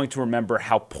is going to remember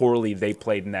how poorly they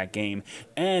played in that game.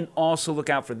 And also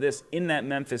look out for this. In that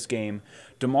Memphis game,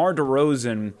 DeMar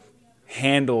DeRozan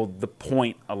handled the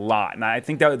point a lot. And I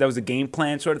think that was a game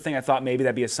plan sort of thing. I thought maybe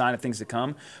that'd be a sign of things to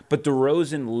come. But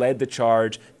DeRozan led the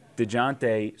charge.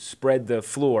 DeJounte spread the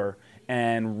floor.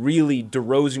 And really,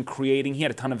 DeRozan creating, he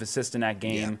had a ton of assists in that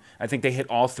game. Yeah. I think they hit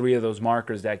all 3 of those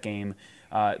markers that game.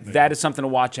 That is something to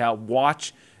watch out.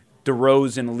 Watch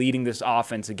DeRozan leading this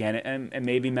offense again, and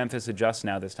maybe Memphis adjusts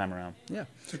now this time around. Yeah,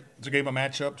 it's a game of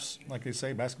matchups, like they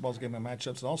say. Basketball's a game of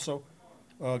matchups, and also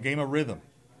a game of rhythm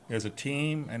as a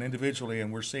team and individually.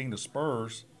 And we're seeing the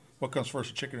Spurs. What comes first,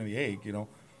 the chicken or the egg?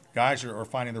 Guys are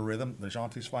finding the rhythm.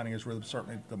 DeJounte's finding his rhythm.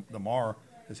 Certainly, DeMar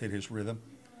has hit his rhythm,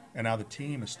 and now the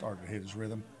team has started to hit his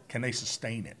rhythm. Can they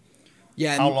sustain it?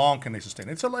 Yeah. How long can they sustain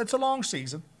it? It's a long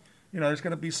season. There's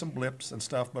going to be some blips and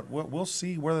stuff, but we'll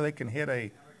see whether they can hit a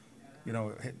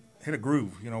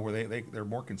groove, where they're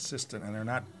more consistent and they're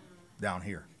not down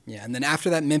here. Yeah, and then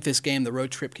after that Memphis game, the road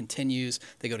trip continues.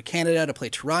 They go to Canada to play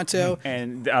Toronto.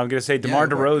 And I'm going to say DeMar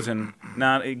DeRozan,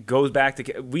 now it goes back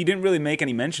to – we didn't really make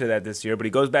any mention of that this year, but he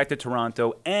goes back to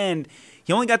Toronto, and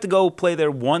he only got to go play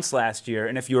there once last year.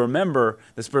 And if you remember,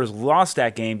 the Spurs lost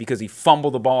that game because he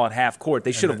fumbled the ball at half court.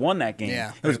 They should have won that game.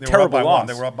 Yeah. It was a terrible loss.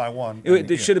 They were up by 1.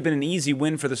 It should have been an easy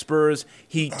win for the Spurs.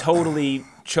 He totally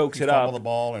chokes it up. The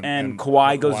ball and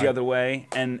Kawhi goes the other way.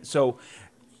 And so –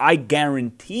 I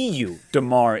guarantee you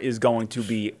DeMar is going to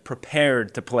be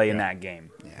prepared to play in that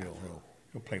game. Yeah.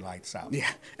 He'll play lights out.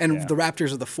 Yeah, and the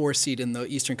Raptors are the 4 seed in the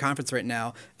Eastern Conference right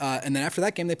now. And then after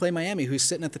that game, they play Miami, who's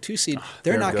sitting at the 2 seed.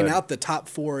 They're knocking out the top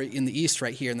 4 in the East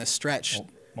right here in this stretch.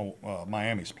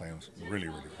 Miami's playing really,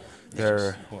 really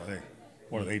well.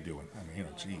 What are they doing?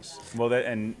 Geez. Well,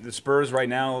 and the Spurs right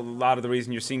now, a lot of the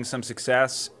reason you're seeing some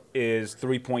success is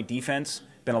 3-point defense.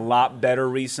 Been a lot better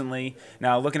recently.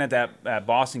 Now, looking at that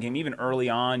Boston game, even early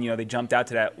on, they jumped out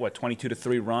to that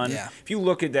 22-3 run. Yeah. If you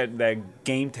look at that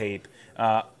game tape,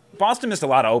 Boston missed a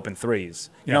lot of open threes.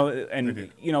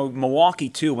 Milwaukee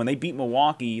too. When they beat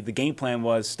Milwaukee, the game plan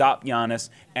was stop Giannis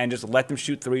and just let them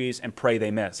shoot threes and pray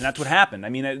they miss, and that's what happened.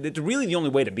 It's really the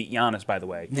only way to beat Giannis, by the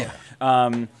way.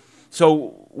 Yeah.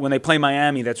 So when they play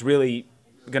Miami, that's really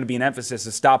going to be an emphasis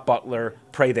to stop Butler,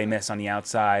 pray they miss on the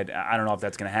outside. I don't know if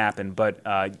that's going to happen, but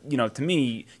to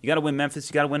me, you got to win Memphis.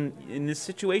 You got to win in this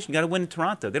situation. You got to win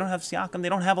Toronto. They don't have Siakam. They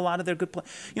don't have a lot of their good play.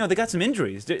 They got some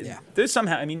injuries. There's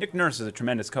somehow. Nick Nurse is a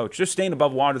tremendous coach. They're staying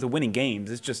above water. They're winning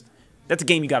games. It's just that's a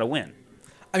game you got to win.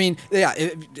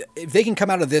 If they can come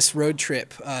out of this road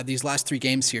trip, these last 3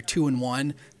 games here,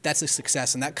 2-1, that's a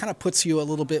success, and that kind of puts you a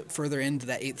little bit further into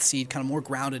that 8th seed, kind of more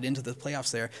grounded into the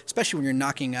playoffs there, especially when you're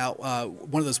knocking out,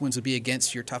 one of those wins would be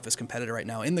against your toughest competitor right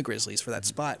now in the Grizzlies for that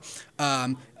spot.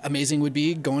 Amazing would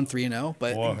be going 3-0,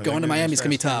 but going to Miami is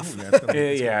going to be tough.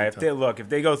 If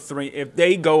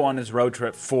they go on this road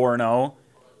trip 4-0,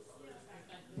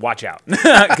 watch out,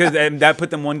 because that put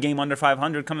them 1 game under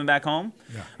 500 coming back home.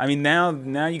 Yeah.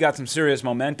 Now you got some serious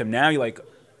momentum. Now you're like,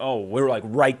 we're like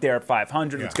right there at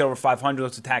 500. Yeah. Let's get over 500.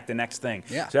 Let's attack the next thing.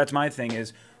 Yeah. So that's my thing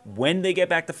is when they get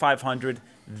back to 500,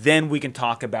 then we can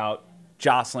talk about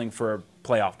jostling for a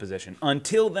playoff position.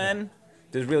 Until then,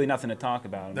 there's really nothing to talk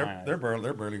about. They're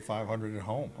barely 500 at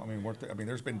home.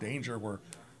 There's been danger where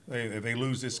if they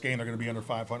lose this game, they're going to be under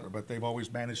 500, but they've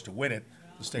always managed to win it.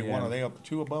 Stay 1. Are they up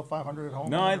 2 above 500 at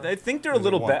home? No, I think they're a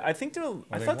little better. I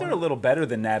thought they're a little better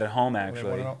than that at home,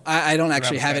 actually. I don't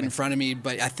actually have it in front of me,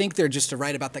 but I think they're just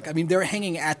right about that. They're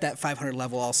hanging at that 500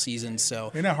 level all season. So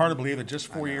isn't that hard to believe that just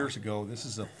 4 years ago, this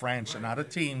is a franchise, not a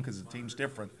team because the team's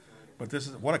different, but this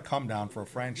is what a come down for a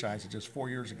franchise that just 4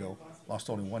 years ago lost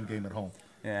only 1 game at home.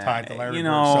 Yeah, tied the Larry Bird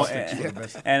Celtics for the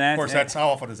best. And of course, that's how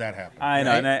often does that happen? I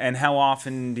know, right? and how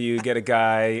often do you get a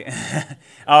guy?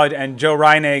 And Joe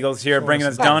Reinagel's here bringing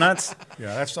us donuts.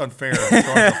 Yeah, that's unfair. Throwing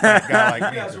a fat guy like me.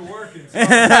 You guys are working.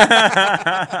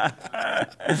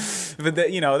 But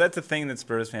that's a thing that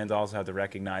Spurs fans also have to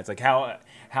recognize. Like how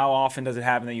often does it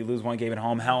happen that you lose 1 game at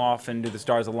home? How often do the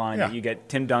stars align that you get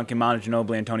Tim Duncan, Manu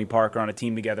Ginobili, and Tony Parker on a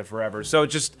team together forever? So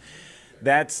just.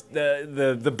 That's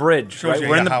the bridge. Shows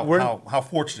right? How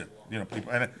fortunate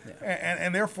people,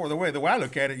 and therefore the way I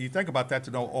look at it, you think about that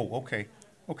to know. Okay,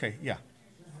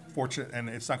 fortunate, and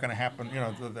it's not going to happen.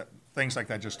 Things like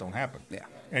that just don't happen. Yeah.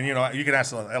 And you can ask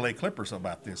the L.A. Clippers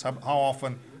about this. How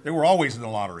often they were always in the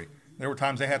lottery. There were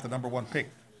times they had the number one pick.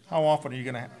 How often are you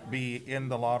going to be in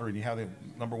the lottery and you have the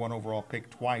number one overall pick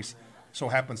twice? So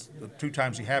happens the 2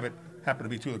 times you have it happen to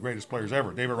be 2 of the greatest players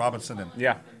ever, David Robinson and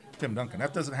Tim Duncan.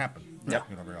 That doesn't happen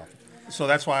very often. So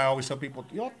that's why I always tell people,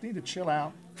 you all need to chill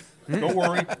out. Don't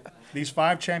worry. These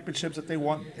 5 championships that they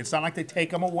won, it's not like they take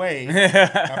them away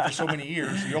after so many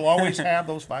years. You'll always have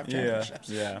those 5 championships.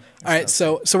 Yeah. All right,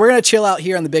 so we're going to chill out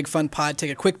here on the Big Fun Pod,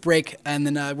 take a quick break, and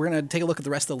then we're going to take a look at the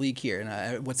rest of the league here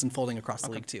and what's unfolding across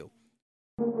the league too.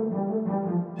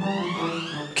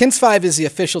 Kins 5 is the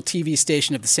official TV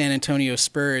station of the San Antonio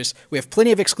Spurs. We have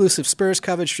plenty of exclusive Spurs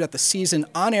coverage throughout the season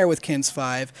on air with Kins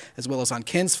 5, as well as on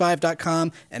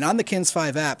kins5.com and on the Kins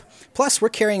 5 app. Plus, we're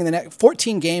carrying the next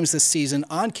 14 games this season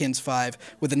on Kins 5,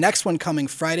 with the next one coming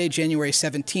Friday, January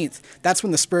 17th. That's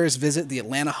when the Spurs visit the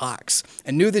Atlanta Hawks.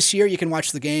 And new this year, you can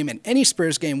watch the game and any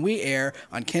Spurs game we air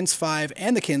on Kins 5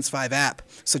 and the Kins 5 app.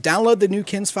 So download the new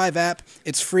Kins 5 app.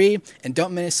 It's free, and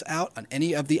don't miss out on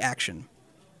any of the action.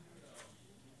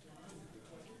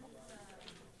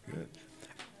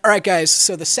 All right, guys,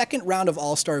 so the second round of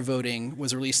All-Star voting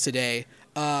was released today.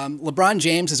 LeBron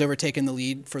James has overtaken the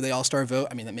lead for the All-Star vote.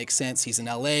 I mean, that makes sense. He's in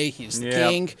L.A. He's the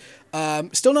king.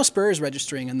 Still no Spurs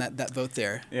registering in that vote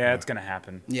there. Yeah, it's going to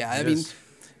happen. Yeah, I mean,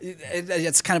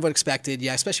 it's kind of what expected,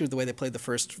 especially with the way they played the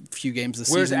first few games this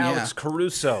Where's season. Where's Alex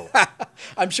Caruso?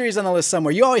 I'm sure he's on the list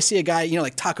somewhere. You always see a guy,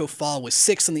 like Taco Fall was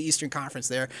 6th in the Eastern Conference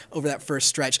there over that first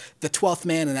stretch. The 12th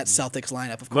man in that Celtics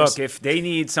lineup, of course. Look, if they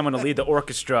need someone to lead the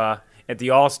orchestra at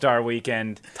the All-Star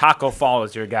weekend, Taco Fall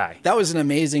is your guy. That was an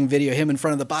amazing video, him in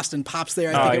front of the Boston Pops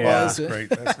there, I think it was. Great.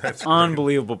 That's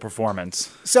unbelievable performance.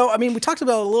 So, I mean, we talked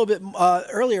about it a little bit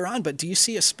earlier on, but do you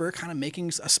see a Spur kind of making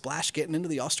a splash getting into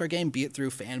the All-Star game, be it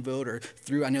through fan vote or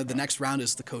through, I know the next round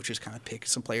is the coaches kind of pick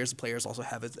some players. The players also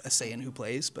have a say in who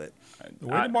plays. But the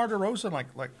way DeMar DeRozan,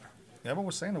 like Evan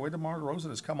was saying, the way DeMar DeRozan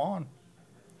has come on.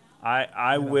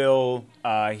 I will,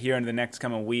 here in the next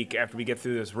coming week, after we get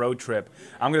through this road trip,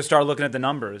 I'm going to start looking at the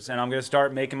numbers, and I'm going to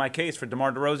start making my case for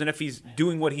DeMar DeRozan if he's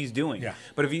doing what he's doing. Yeah.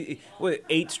 But if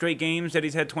 8 straight games that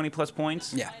he's had 20-plus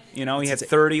points? Yeah. He had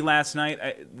 30 last night.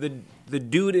 The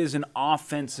dude is an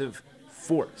offensive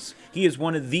force. He is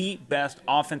one of the best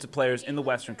offensive players in the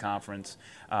Western Conference,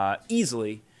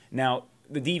 easily. Now,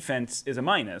 the defense is a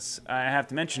minus. I have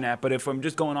to mention that. But if I'm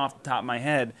just going off the top of my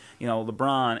head,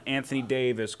 LeBron, Anthony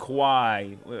Davis,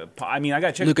 Kawhi. I got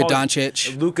to check. Luka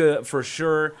Doncic. Luka for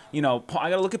sure. I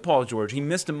got to look at Paul George. He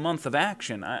missed a month of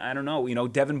action. I don't know.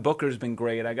 Devin Booker's been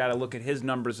great. I got to look at his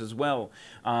numbers as well.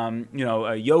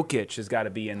 Jokic has got to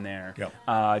be in there.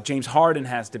 Yep. James Harden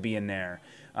has to be in there.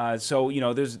 So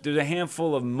there's a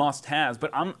handful of must-haves.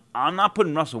 But I'm not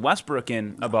putting Russell Westbrook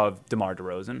in above DeMar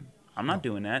DeRozan. I'm not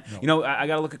doing that. No. I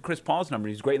got to look at Chris Paul's number.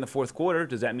 He's great in the fourth quarter.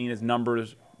 Does that mean his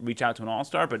numbers reach out to an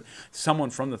all-star? But someone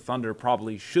from the Thunder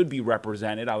probably should be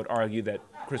represented. I would argue that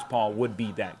Chris Paul would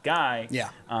be that guy. Yeah.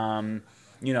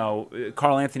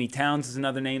 Karl Anthony Towns is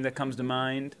another name that comes to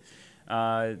mind.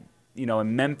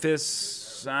 In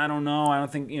Memphis, I don't know. I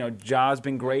don't think, Ja's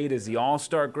been great. Is the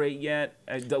all-star great yet?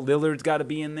 Lillard's got to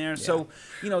be in there. Yeah. So,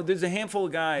 there's a handful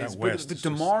of guys. But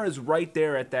DeMar is right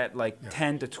there at that,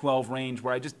 10 to 12 range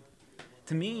where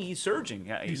to me, he's surging.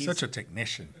 He's such a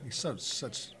technician. He's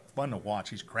such fun to watch.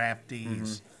 He's crafty.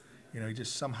 Mm-hmm. He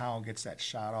just somehow gets that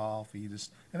shot off. And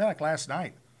then like last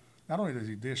night, not only does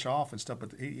he dish off and stuff,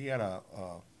 but he had a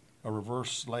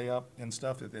reverse layup and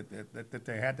stuff that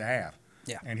they had to have.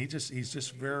 Yeah. And he's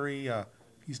just very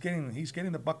he's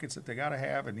getting the buckets that they got to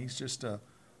have, and he's just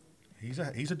he's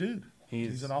a dude.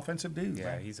 He's an offensive dude. Yeah,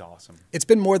 man. he's awesome. It's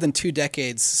been more than 2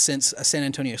 decades since a San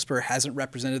Antonio Spur hasn't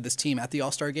represented this team at the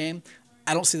All-Star game.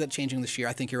 I don't see that changing this year.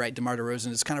 I think you're right. DeMar DeRozan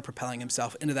is kind of propelling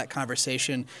himself into that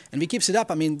conversation. And if he keeps it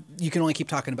up, you can only keep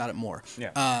talking about it more.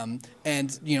 Yeah.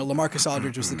 LaMarcus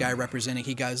Aldridge was the guy representing.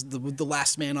 He got the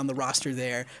last man on the roster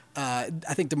there. I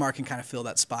think DeMar can kind of fill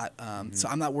that spot. So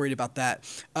I'm not worried about that.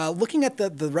 Looking at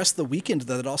the rest of the weekend,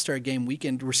 the All-Star game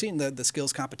weekend, we're seeing the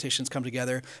skills competitions come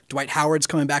together. Dwight Howard's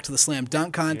coming back to the slam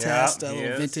dunk contest. A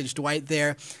little vintage Dwight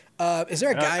there. Is there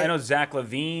a guy? I know Zach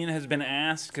LaVine has been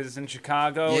asked because it's in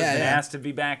Chicago. He's been asked to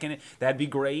be back in it. That'd be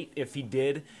great if he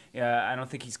did. I don't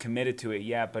think he's committed to it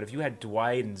yet. But if you had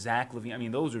Dwight and Zach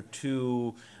LaVine, those are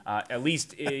two, at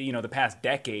least the past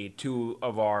decade, 2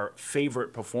 of our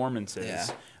favorite performances. Yeah.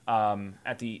 In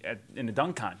the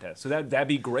dunk contest. So that'd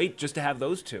be great just to have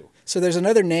those 2. So there's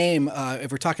another name,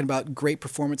 if we're talking about great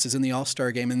performances in the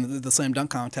All-Star game and the slam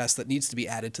dunk contest, that needs to be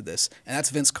added to this, and that's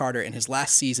Vince Carter in his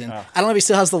last season. I don't know if he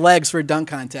still has the legs for a dunk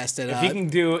contest. If he can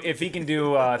do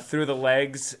through the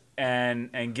legs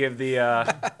and give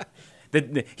the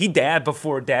He dabbed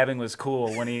before dabbing was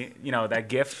cool when he, that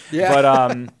gift. Yeah.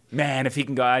 But man, if he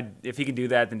can do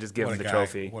that, then just give him the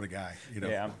trophy. What a guy.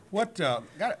 Yeah. Want to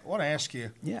ask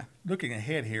you? Yeah. Looking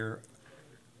ahead here,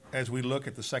 as we look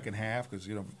at the second half, because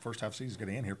first half season is going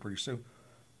to end here pretty soon.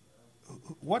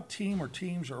 What team or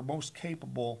teams are most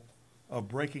capable of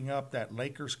breaking up that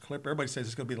Lakers-Clippers? Everybody says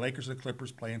it's going to be Lakers and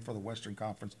Clippers playing for the Western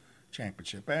Conference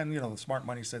Championship, and the smart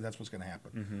money said that's what's going to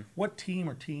happen. Mm-hmm. What team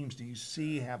or teams do you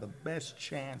see have the best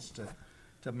chance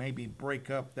to maybe break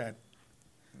up that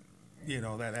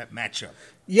that matchup?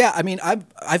 Yeah, I mean,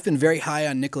 I've been very high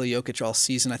on Nikola Jokic all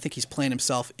season. I think he's playing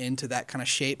himself into that kind of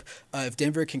shape. If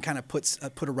Denver can kind of put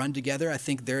a run together, I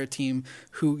think they're a team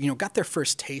who got their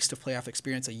first taste of playoff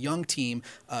experience. A young team,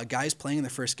 guys playing in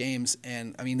their first games,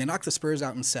 and I mean they knocked the Spurs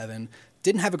out in 7.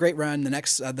 Didn't have a great run the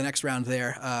next round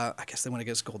there. I guess they went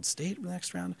against Golden State in the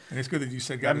next round. And it's good that you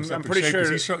said I'm pretty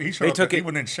sure he took it. He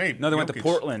went in shape. No, they went to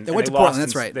Portland. They went to Portland.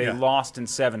 That's right. They lost in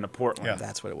 7 to Portland. Yeah.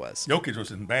 That's what it was. Jokic was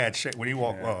in bad shape when he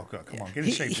walked. Yeah. Oh, God, come on, get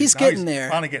in shape. He's getting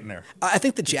there. Finally getting there. I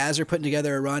think the Jazz are putting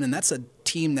together a run, and that's a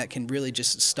team that can really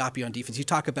just stop you on defense. You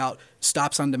talk about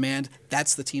stops on demand.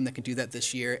 That's the team that can do that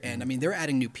this year. And I mean, they're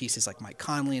adding new pieces like Mike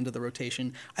Conley into the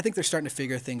rotation. I think they're starting to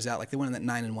figure things out. Like they went on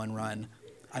that 9-1 run.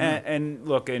 And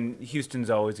look, and Houston's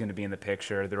always going to be in the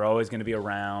picture. They're always going to be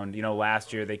around.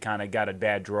 Last year they kind of got a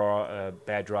bad draw,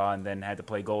 and then had to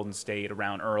play Golden State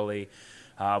around early.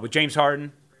 With James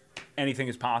Harden, anything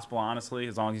is possible, honestly,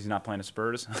 as long as he's not playing the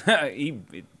Spurs.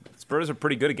 Spurs are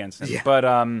pretty good against him. Yeah. But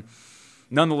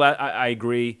nonetheless, I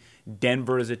agree.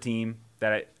 Denver is a team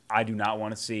that I do not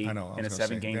want to see in a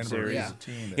 7-game series. Is a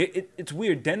team It's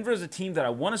weird. Denver is a team that I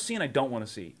want to see and I don't want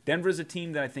to see. Denver is a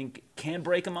team that I think can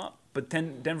break them up. But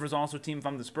Denver is also a team, if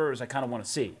I'm the Spurs, I kind of want to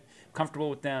see. Comfortable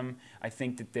with them. I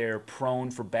think that they're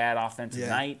prone for bad offensive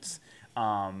nights.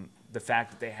 The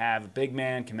fact that they have a big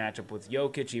man can match up with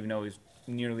Jokic, even though he's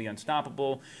nearly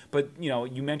unstoppable. But,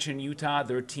 you mentioned Utah.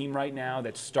 They're a team right now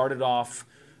that started off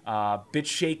a bit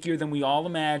shakier than we all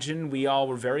imagined. We all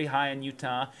were very high on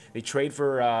Utah. They trade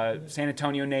for San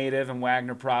Antonio native and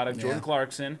Wagner product, Jordan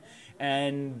Clarkson.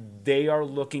 And they are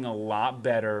looking a lot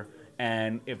better.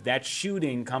 And if that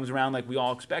shooting comes around like we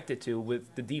all expect it to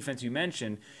with the defense you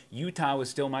mentioned, Utah was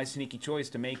still my sneaky choice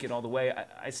to make it all the way.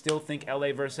 I still think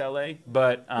L.A. versus L.A.,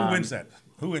 but who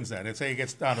wins that? Let's say it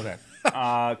gets down to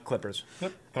that. Clippers.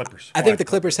 Clippers. I think the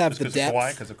Clippers have the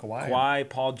depth. Because of Kawhi. Kawhi,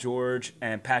 Paul George,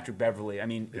 and Patrick Beverley. I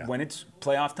mean, when it's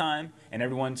playoff time and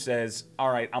everyone says, all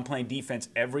right, I'm playing defense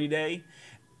every day,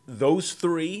 those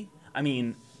three, I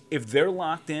mean, if they're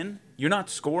locked in, you're not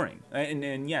scoring.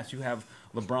 And yes, you have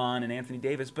LeBron and Anthony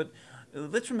Davis, but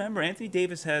let's remember Anthony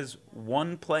Davis has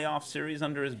one playoff series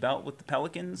under his belt with the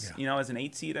Pelicans, as an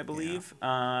 8 seed, I believe.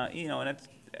 And that's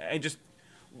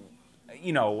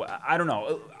I don't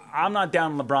know. I'm not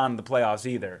down on LeBron in the playoffs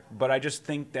either, but I just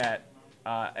think that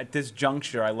at this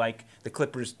juncture, I like the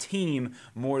Clippers team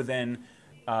more than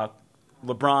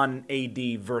LeBron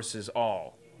AD versus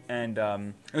all. And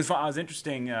it was fun. It was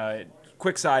interesting.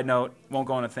 Quick side note, won't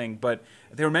go on a thing, but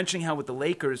they were mentioning how with the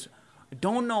Lakers, I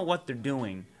don't know what they're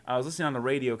doing. I was listening on the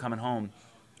radio coming home.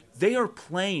 They are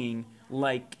playing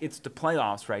like it's the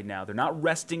playoffs right now. They're not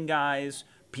resting guys.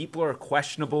 People are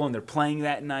questionable, and they're playing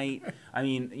that night. I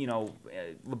mean,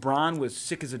 LeBron was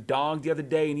sick as a dog the other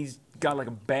day, and he's got like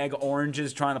a bag of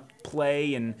oranges trying to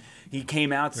play, and he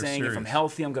came out saying, if I'm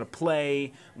healthy, I'm going to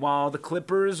play. While the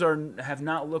Clippers have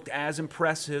not looked as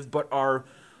impressive, but are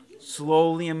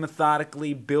slowly and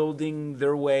methodically building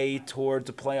their way towards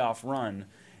a playoff run.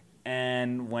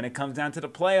 And when it comes down to the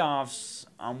playoffs,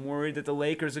 I'm worried that the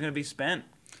Lakers are going to be spent.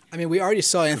 I mean, we already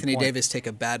saw Anthony Davis take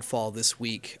a bad fall this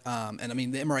week. And, I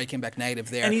mean, the MRI came back negative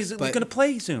there. And he's going to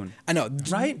play soon. I know.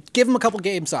 Right? Give him a couple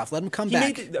games off. Let him come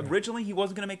back. Originally, he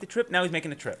wasn't going to make the trip. Now he's making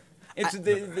the trip.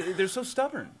 They're so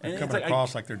stubborn. They're coming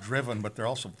across like they're driven, but they're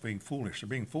also being foolish. They're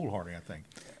being foolhardy, I think.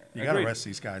 You got to rest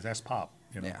these guys. That's Pop.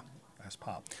 Yeah. That's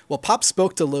Pop. Well, Pop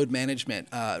spoke to load management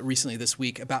recently this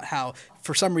week about how,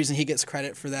 for some reason, he gets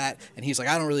credit for that, and he's like,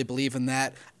 I don't really believe in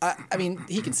that. I mean,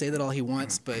 he can say that all he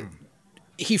wants, but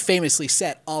he famously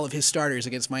set all of his starters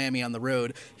against Miami on the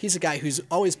road. He's a guy who's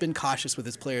always been cautious with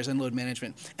his players and load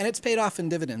management, and it's paid off in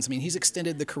dividends. I mean, he's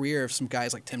extended the career of some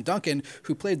guys like Tim Duncan,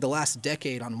 who played the last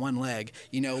decade on one leg,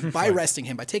 by resting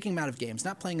him, by taking him out of games,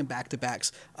 not playing him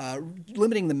back-to-backs,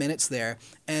 limiting the minutes there.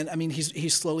 And, I mean,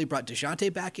 he's slowly brought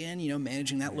DeJounte back in,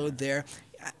 managing that load there.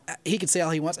 He can say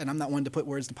all he wants, and I'm not one to put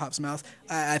words in Pop's mouth.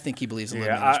 I think he believes in load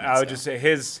management. I would just say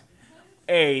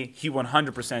He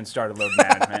 100% started load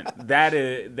management.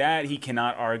 That he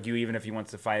cannot argue, even if he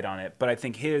wants to fight on it. But I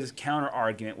think his counter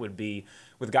argument would be,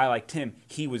 with a guy like Tim,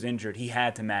 he was injured. He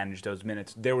had to manage those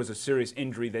minutes. There was a serious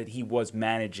injury that he was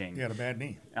managing. He had a bad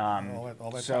knee. All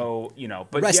that time.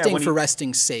 But resting for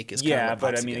resting's sake is kind of what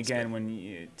but Pops I mean, against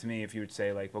again, to me, if you would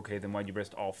say like, okay, then why'd you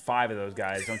rest all 5 of those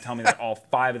guys? Don't tell me that all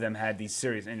 5 of them had these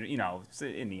serious injuries.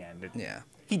 In the end,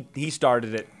 he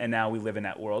started it, and now we live in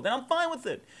that world, and I'm fine with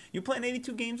it. You're playing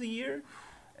 82 games a year,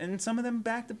 and some of them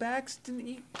back-to-backs.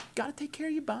 You got to take care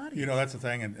of your body. That's the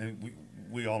thing, and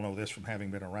we all know this from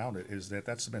having been around it, is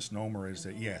that's the misnomer, is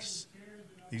that, yes,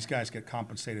 these guys get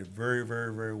compensated very,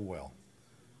 very, very well.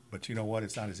 But you know what?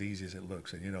 It's not as easy as it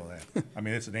looks, and you know that. I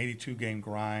mean, it's an 82-game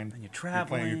grind. And you're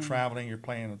traveling. You're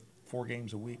playing 4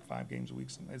 games a week, 5 games a week.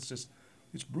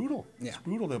 It's brutal. Yeah. It's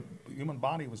brutal. The human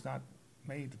body was not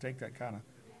made to take that kind of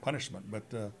punishment. But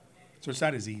so it's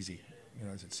not as easy,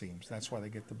 as it seems. That's why they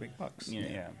get the big bucks.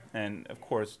 Yeah. And, of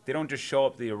course, they don't just show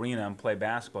up to the arena and play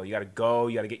basketball. You got to go.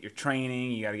 You got to get your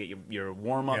training. You got to get your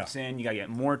warm-ups in. You got to get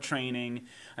more training.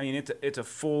 I mean, it's a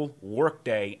full work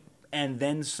day and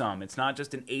then some. It's not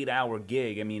just an 8-hour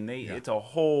gig. I mean, it's a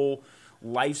whole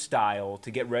lifestyle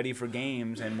to get ready for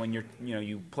games. And when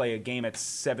you play a game at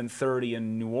 7:30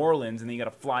 in New Orleans, and then you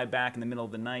got to fly back in the middle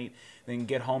of the night, then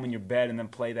get home in your bed and then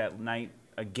play that night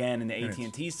again in the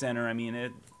AT&T Center. I mean,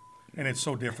 and it's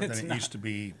so different than it used to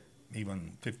be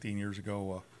even 15 years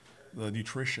ago. The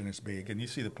nutrition is big, and you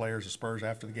see the players, the Spurs,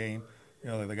 after the game.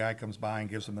 The guy comes by and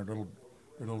gives them their little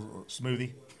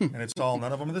smoothie, and it's all,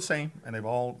 none of them are the same, and they've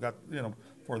all got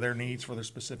for their needs, for their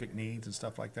specific needs and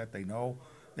stuff like that. They know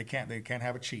they can't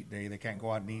have a cheat day. They can't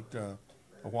go out and eat a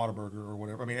Whataburger or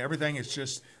whatever. I mean, everything is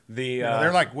just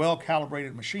they're like well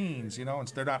calibrated machines, and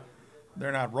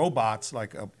they're not robots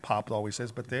like Pop always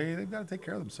says, but they've got to take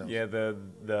care of themselves. Yeah,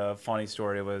 the funny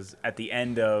story was at the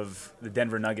end of the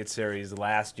Denver Nuggets series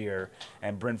last year,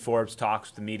 and Bryn Forbes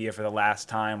talks to the media for the last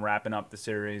time, wrapping up the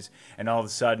series, and all of a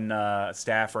sudden a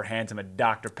staffer hands him a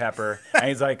Dr. Pepper, and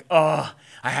he's like, "Oh,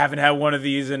 I haven't had one of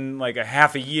these in like a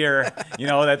half a year."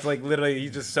 That's like literally,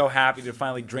 he's just so happy to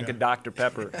finally drink a Dr.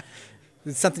 Pepper.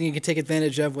 It's something you can take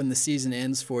advantage of when the season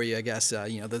ends for you, I guess.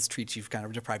 Those treats you've kind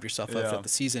of deprived yourself of at the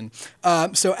season.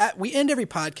 We end every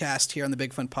podcast here on the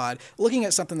Big Fun Pod looking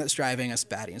at something that's driving us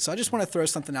batty. And so I just want to throw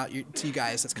something out to you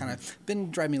guys that's kind of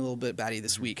been driving me a little bit batty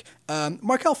this week.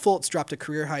 Markelle Fultz dropped a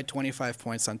career-high 25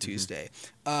 points on Tuesday.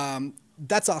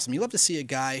 That's awesome. You love to see a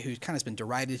guy who kind of has been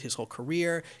derided his whole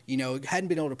career, hadn't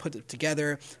been able to put it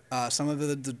together. Some of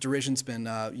the derision's been,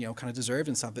 kind of deserved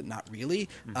and some, but not really.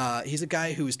 He's a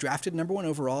guy who was drafted number 1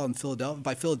 overall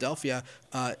by Philadelphia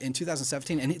in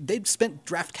 2017, and they spent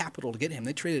draft capital to get him.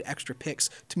 They traded extra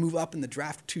picks to move up in the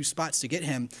draft 2 spots to get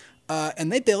him,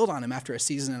 and they bailed on him after a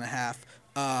season and a half.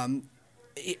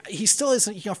 He still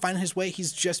isn't, finding his way.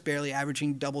 He's just barely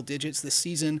averaging double digits this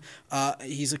season.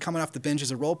 He's coming off the bench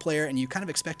as a role player, and you kind of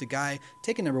expect a guy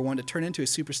taking number 1 to turn into a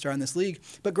superstar in this league.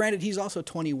 But granted, he's also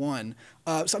 21.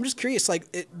 So I'm just curious,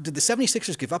 did the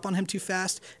 76ers give up on him too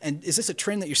fast? And is this a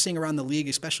trend that you're seeing around the league,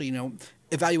 especially,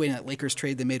 evaluating that Lakers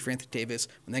trade they made for Anthony Davis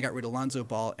when they got rid of Lonzo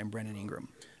Ball and Brandon Ingram?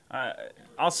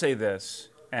 I'll say this,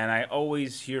 and I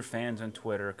always hear fans on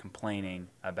Twitter complaining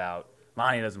about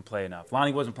Lonnie doesn't play enough.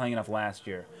 Lonnie wasn't playing enough last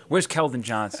year. Where's Keldon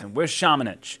Johnson? Where's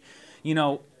Shamanich?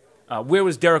 Where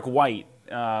was Derek White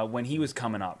when he was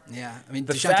coming up? Yeah, I mean,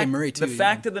 DeJounte Murray, too. The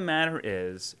fact of the matter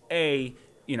is,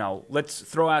 let's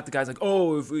throw out the guys like,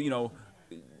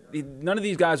 none of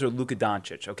these guys are Luka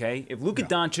Doncic, okay? If Luka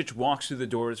Doncic walks through the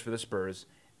doors for the Spurs,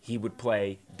 he would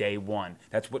play day 1.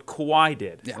 That's what Kawhi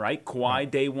did, right? Kawhi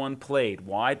day 1 played.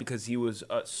 Why? Because he was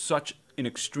such an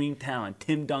extreme talent.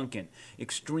 Tim Duncan,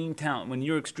 extreme talent. When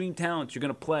you're extreme talent, you're going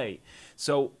to play.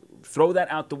 So throw that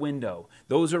out the window.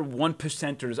 Those are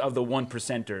 1%ers of the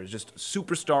 1%ers, just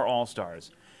superstar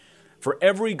all-stars. For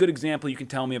every good example you can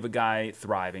tell me of a guy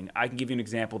thriving, I can give you an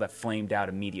example that flamed out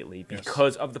immediately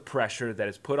because of the pressure that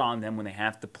is put on them when they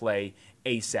have to play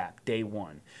ASAP, day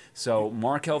 1. So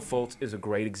Markelle Fultz is a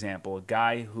great example, a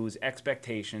guy whose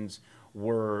expectations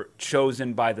were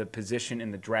chosen by the position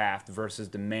in the draft versus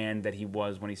the man that he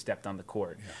was when he stepped on the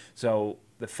court. Yeah. So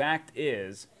the fact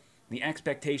is, the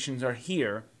expectations are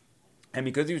here, and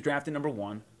because he was drafted number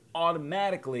 1,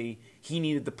 automatically he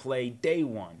needed to play day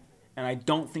 1. And I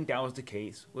don't think that was the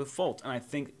case with Fultz. And I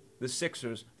think the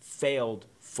Sixers failed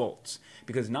Fultz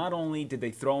because not only did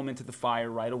they throw him into the fire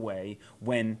right away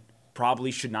when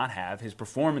probably should not have, his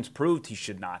performance proved he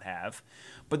should not have,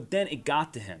 but then it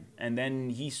got to him, and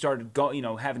then he started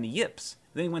having the yips.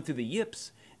 Then he went through the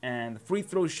yips, and the free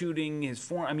throw shooting, his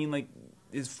form. I mean,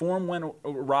 his form went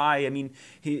awry. I mean,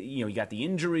 he got the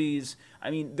injuries.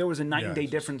 I mean, there was a night and day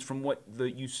difference from what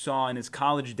you saw in his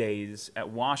college days at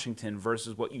Washington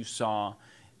versus what you saw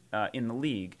in the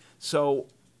league. So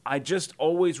I just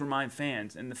always remind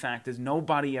fans, and the fact is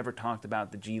nobody ever talked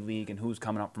about the G League and who's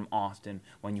coming up from Austin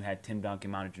when you had Tim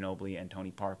Duncan, Manu Ginobili, and Tony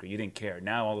Parker. You didn't care.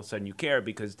 Now all of a sudden you care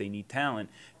because they need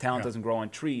talent. Talent doesn't grow on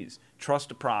trees. Trust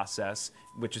the process,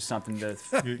 which is something the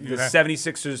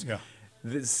 76ers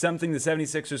something the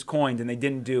 76ers coined and they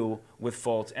didn't do with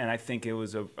Fultz, and I think it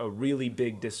was a really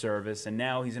big disservice. And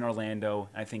now he's in Orlando.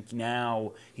 I think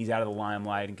now he's out of the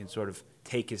limelight and can sort of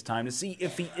take his time to see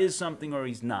if he is something or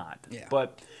he's not. Yeah.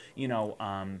 But you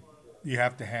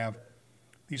have to have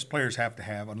these players have to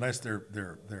have, unless they're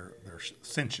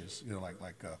cinches.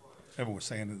 Like Evan was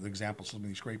saying, the examples of some of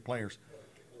these great players.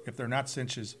 If they're not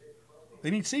cinches,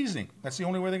 they need seasoning. That's the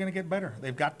only way they're going to get better.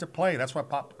 They've got to play. That's why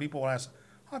people will ask,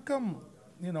 how come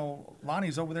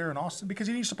Lonnie's over there in Austin? Because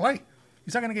he needs to play.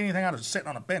 He's not going to get anything out of sitting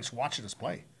on a bench watching us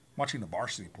play. Watching the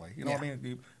varsity play, what I mean.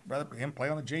 You'd rather him play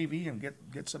on the JV and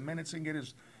get some minutes and get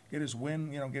his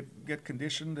win, get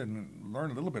conditioned and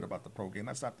learn a little bit about the pro game.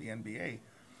 That's not the NBA,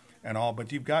 and all.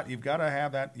 But you've got to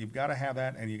have that. You've got to have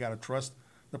that, and you got to trust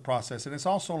the process. And it's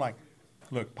also like,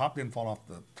 look, Pop didn't fall off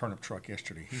the turnip truck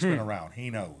yesterday. He's been around. He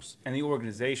knows. And the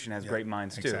organization has great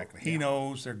minds too. Exactly. He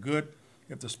knows they're good.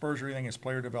 If the Spurs are anything, it's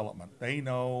player development. They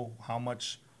know how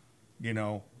much,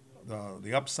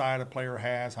 the upside a player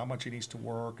has, how much he needs to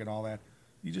work and all that.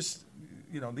 You just,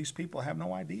 these people have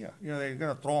no idea. They're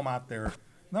going to throw them out there.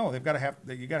 No, you got to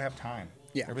have time.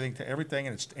 Yeah. Everything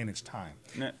in its time.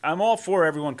 I'm all for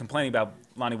everyone complaining about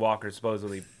Lonnie Walker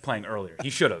supposedly playing earlier. He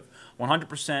should have,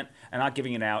 100%, and not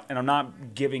giving it out. And I'm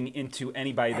not giving into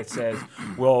anybody that says,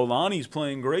 well, Lonnie's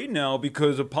playing great now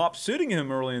because of Pop sitting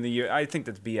him early in the year. I think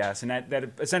that's BS, and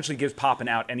that essentially gives Pop an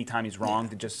out anytime he's wrong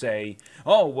to just say,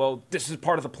 oh, well, this is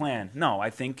part of the plan. No, I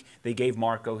think they gave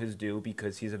Marco his due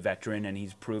because he's a veteran and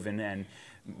he's proven, and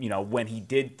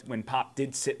when Pop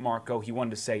did sit Marco, he wanted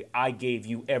to say, I gave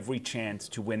you every chance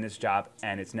to win this job,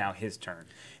 and it's now his turn.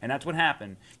 And that's what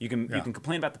happened. You can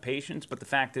complain about the patience, but the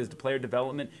fact is the player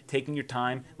development, taking your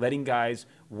time, letting guys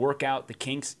work out the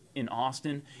kinks in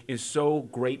Austin is so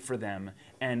great for them.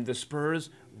 And the Spurs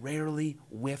rarely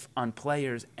whiff on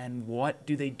players. And what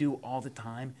do they do all the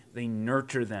time? They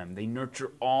nurture them. They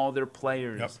nurture all their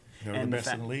players. Yep. They're the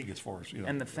best in the league as far as,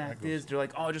 And the fact is, they're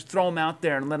like, oh, just throw them out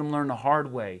there and let them learn the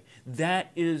hard way.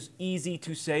 That is easy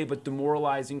to say, but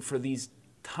demoralizing for these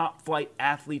top-flight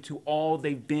athletes who all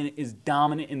they've been is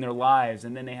dominant in their lives,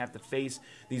 and then they have to face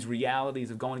these realities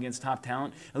of going against top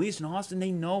talent. At least in Austin,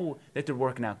 they know that they're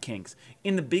working out kinks.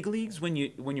 In the big leagues, when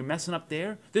you're messing up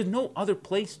there, there's no other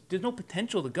place, there's no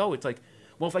potential to go. It's like,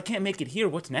 well, if I can't make it here,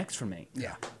 what's next for me?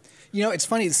 Yeah. It's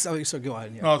funny. So go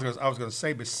ahead. Yeah. No, I was going to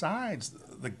say, besides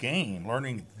the game,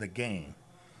 learning the game,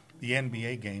 the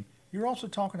NBA game, you're also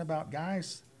talking about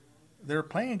guys that are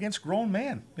playing against grown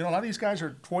men. A lot of these guys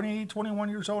are 20, 21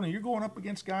 years old, and you're going up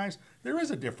against guys. There is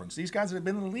a difference. These guys that have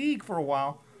been in the league for a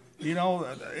while,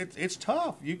 it's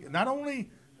tough. You not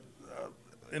only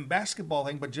in basketball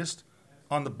thing, but just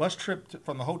on the bus trip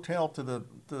from the hotel to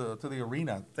the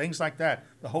arena, things like that.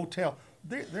 The hotel.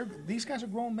 These guys are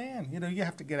grown men. You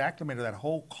have to get acclimated to that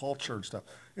whole culture and stuff.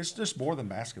 It's just more than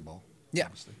basketball. Yeah.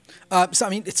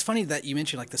 It's funny that you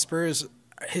mentioned the Spurs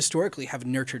historically have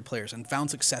nurtured players and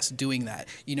found success doing that.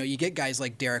 You get guys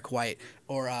like Derek White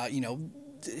or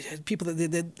people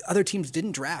that the other teams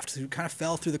didn't draft who kind of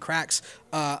fell through the cracks.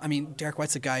 Derek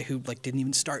White's a guy who didn't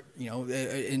even start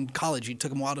in college. It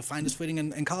took him a while to find his footing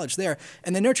in college there,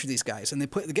 and they nurture these guys and they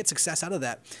get success out of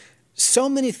that. So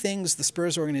many things the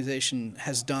Spurs organization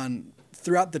has done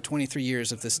throughout the 23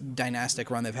 years of this dynastic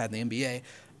run they've had in the NBA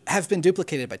have been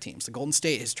duplicated by teams. The Golden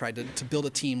State has tried to build a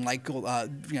team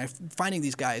finding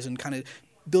these guys and kind of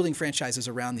building franchises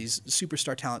around these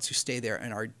superstar talents who stay there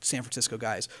and are San Francisco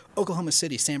guys. Oklahoma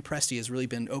City, Sam Presti has really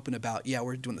been open about,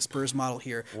 we're doing the Spurs model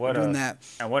here. We're doing that.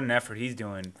 And what an effort he's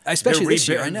doing. Especially this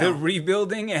year, I know. They're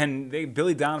rebuilding, and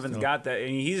Billy Donovan's got that.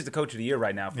 He's the coach of the year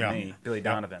right now for me, Billy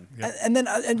Donovan. Yeah. And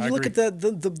you look at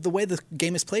the way the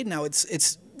game is played now,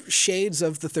 it's shades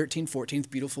of the 13th, 14th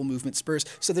beautiful movement Spurs.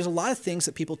 So there's a lot of things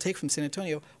that people take from San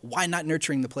Antonio. Why not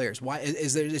nurturing the players? Why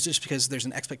is it just because there's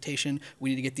an expectation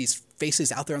we need to get these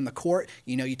faces out there on the court?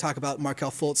 You talk about Markelle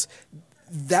Fultz.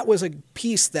 That was a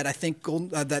piece that I think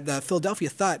that Philadelphia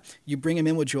thought you bring him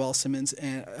in with Joel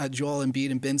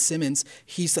Embiid and Ben Simmons.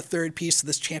 He's the third piece of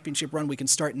this championship run. We can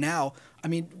start now.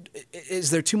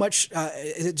 Is there too much?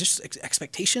 Is it just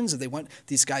expectations? Do they want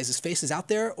these guys' faces out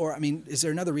there, or is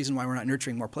there another reason why we're not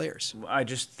nurturing more players? I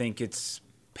just think it's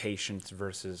patience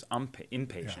versus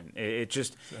impatient.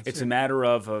 It's a matter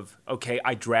of, okay,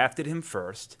 I drafted him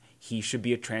first. He should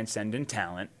be a transcendent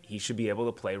talent. He should be able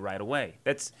to play right away.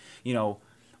 That's,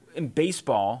 in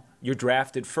baseball, you're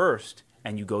drafted first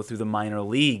and you go through the minor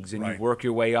leagues and you work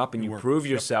your way up and you prove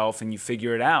yourself and you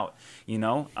figure it out.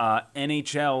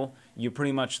 NHL, you're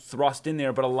pretty much thrust in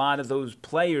there, but a lot of those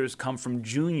players come from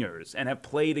juniors and have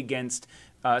played against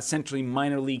essentially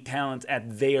minor league talents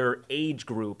at their age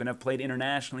group and have played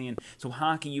internationally. And so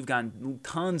hockey, you've gotten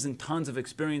tons and tons of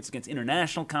experience against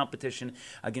international competition,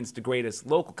 against the greatest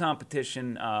local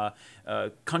competition,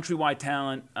 countrywide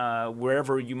talent,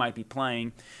 wherever you might be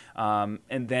playing. And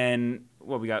then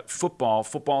we got football.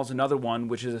 Football is another one,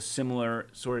 which is a similar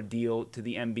sort of deal to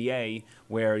the NBA,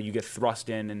 where you get thrust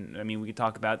in. And, we can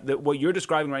talk about what you're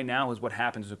describing right now is what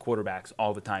happens to quarterbacks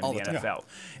all the time in the NFL. Yeah.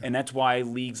 And that's why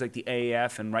leagues like the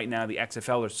AAF and right now the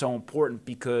XFL are so important,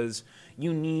 because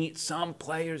some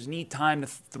players need time to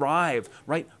thrive,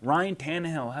 right? Ryan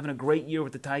Tannehill having a great year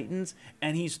with the Titans,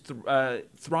 and he's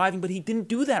thriving, but he didn't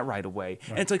do that right away. Right.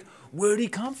 And it's like, where did he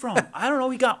come from? I don't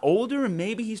know. He got older, and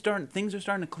maybe things are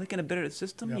starting to click in a bit of the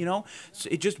system, So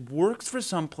it just works for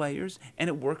some players, and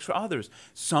it works for others.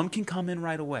 Some can come in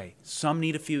right away. Some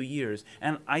need a few years.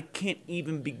 And I can't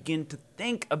even begin to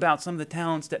think about some of the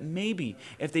talents that maybe,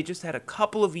 if they just had a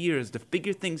couple of years to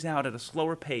figure things out at a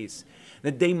slower pace,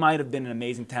 that they might have been an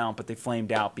amazing talent, but they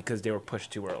flamed out because they were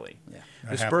pushed too early. Yeah.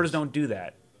 The Spurs don't do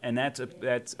that, and that's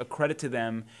a credit to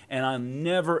them. And I'll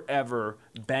never, ever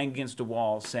bang against the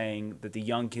wall saying that the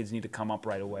young kids need to come up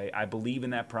right away. I believe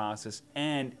in that process,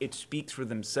 and it speaks for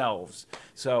themselves.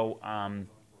 So,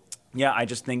 I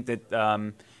just think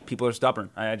that people are stubborn.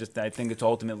 I think it's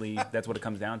ultimately that's what it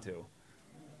comes down to.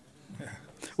 Yeah.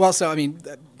 Well, so,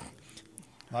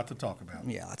 lot to talk about.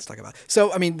 Yeah, let's talk about. So,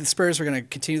 the Spurs are going to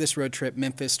continue this road trip: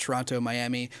 Memphis, Toronto,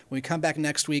 Miami. When we come back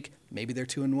next week, maybe they're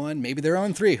 2-1, maybe they're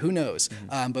 0-3. Who knows?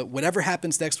 Mm-hmm. But whatever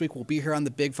happens next week, we'll be here on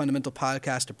the Big Fundamental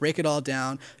Podcast to break it all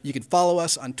down. You can follow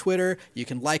us on Twitter. You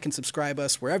can like and subscribe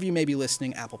us wherever you may be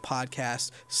listening: Apple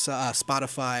Podcasts,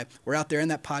 Spotify. We're out there in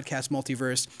that podcast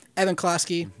multiverse. Evan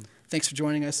Closky, thanks for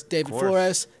joining us. David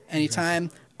Flores, anytime.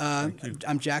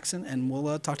 I'm Jackson, and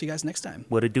we'll talk to you guys next time.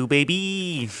 What it do,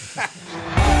 baby?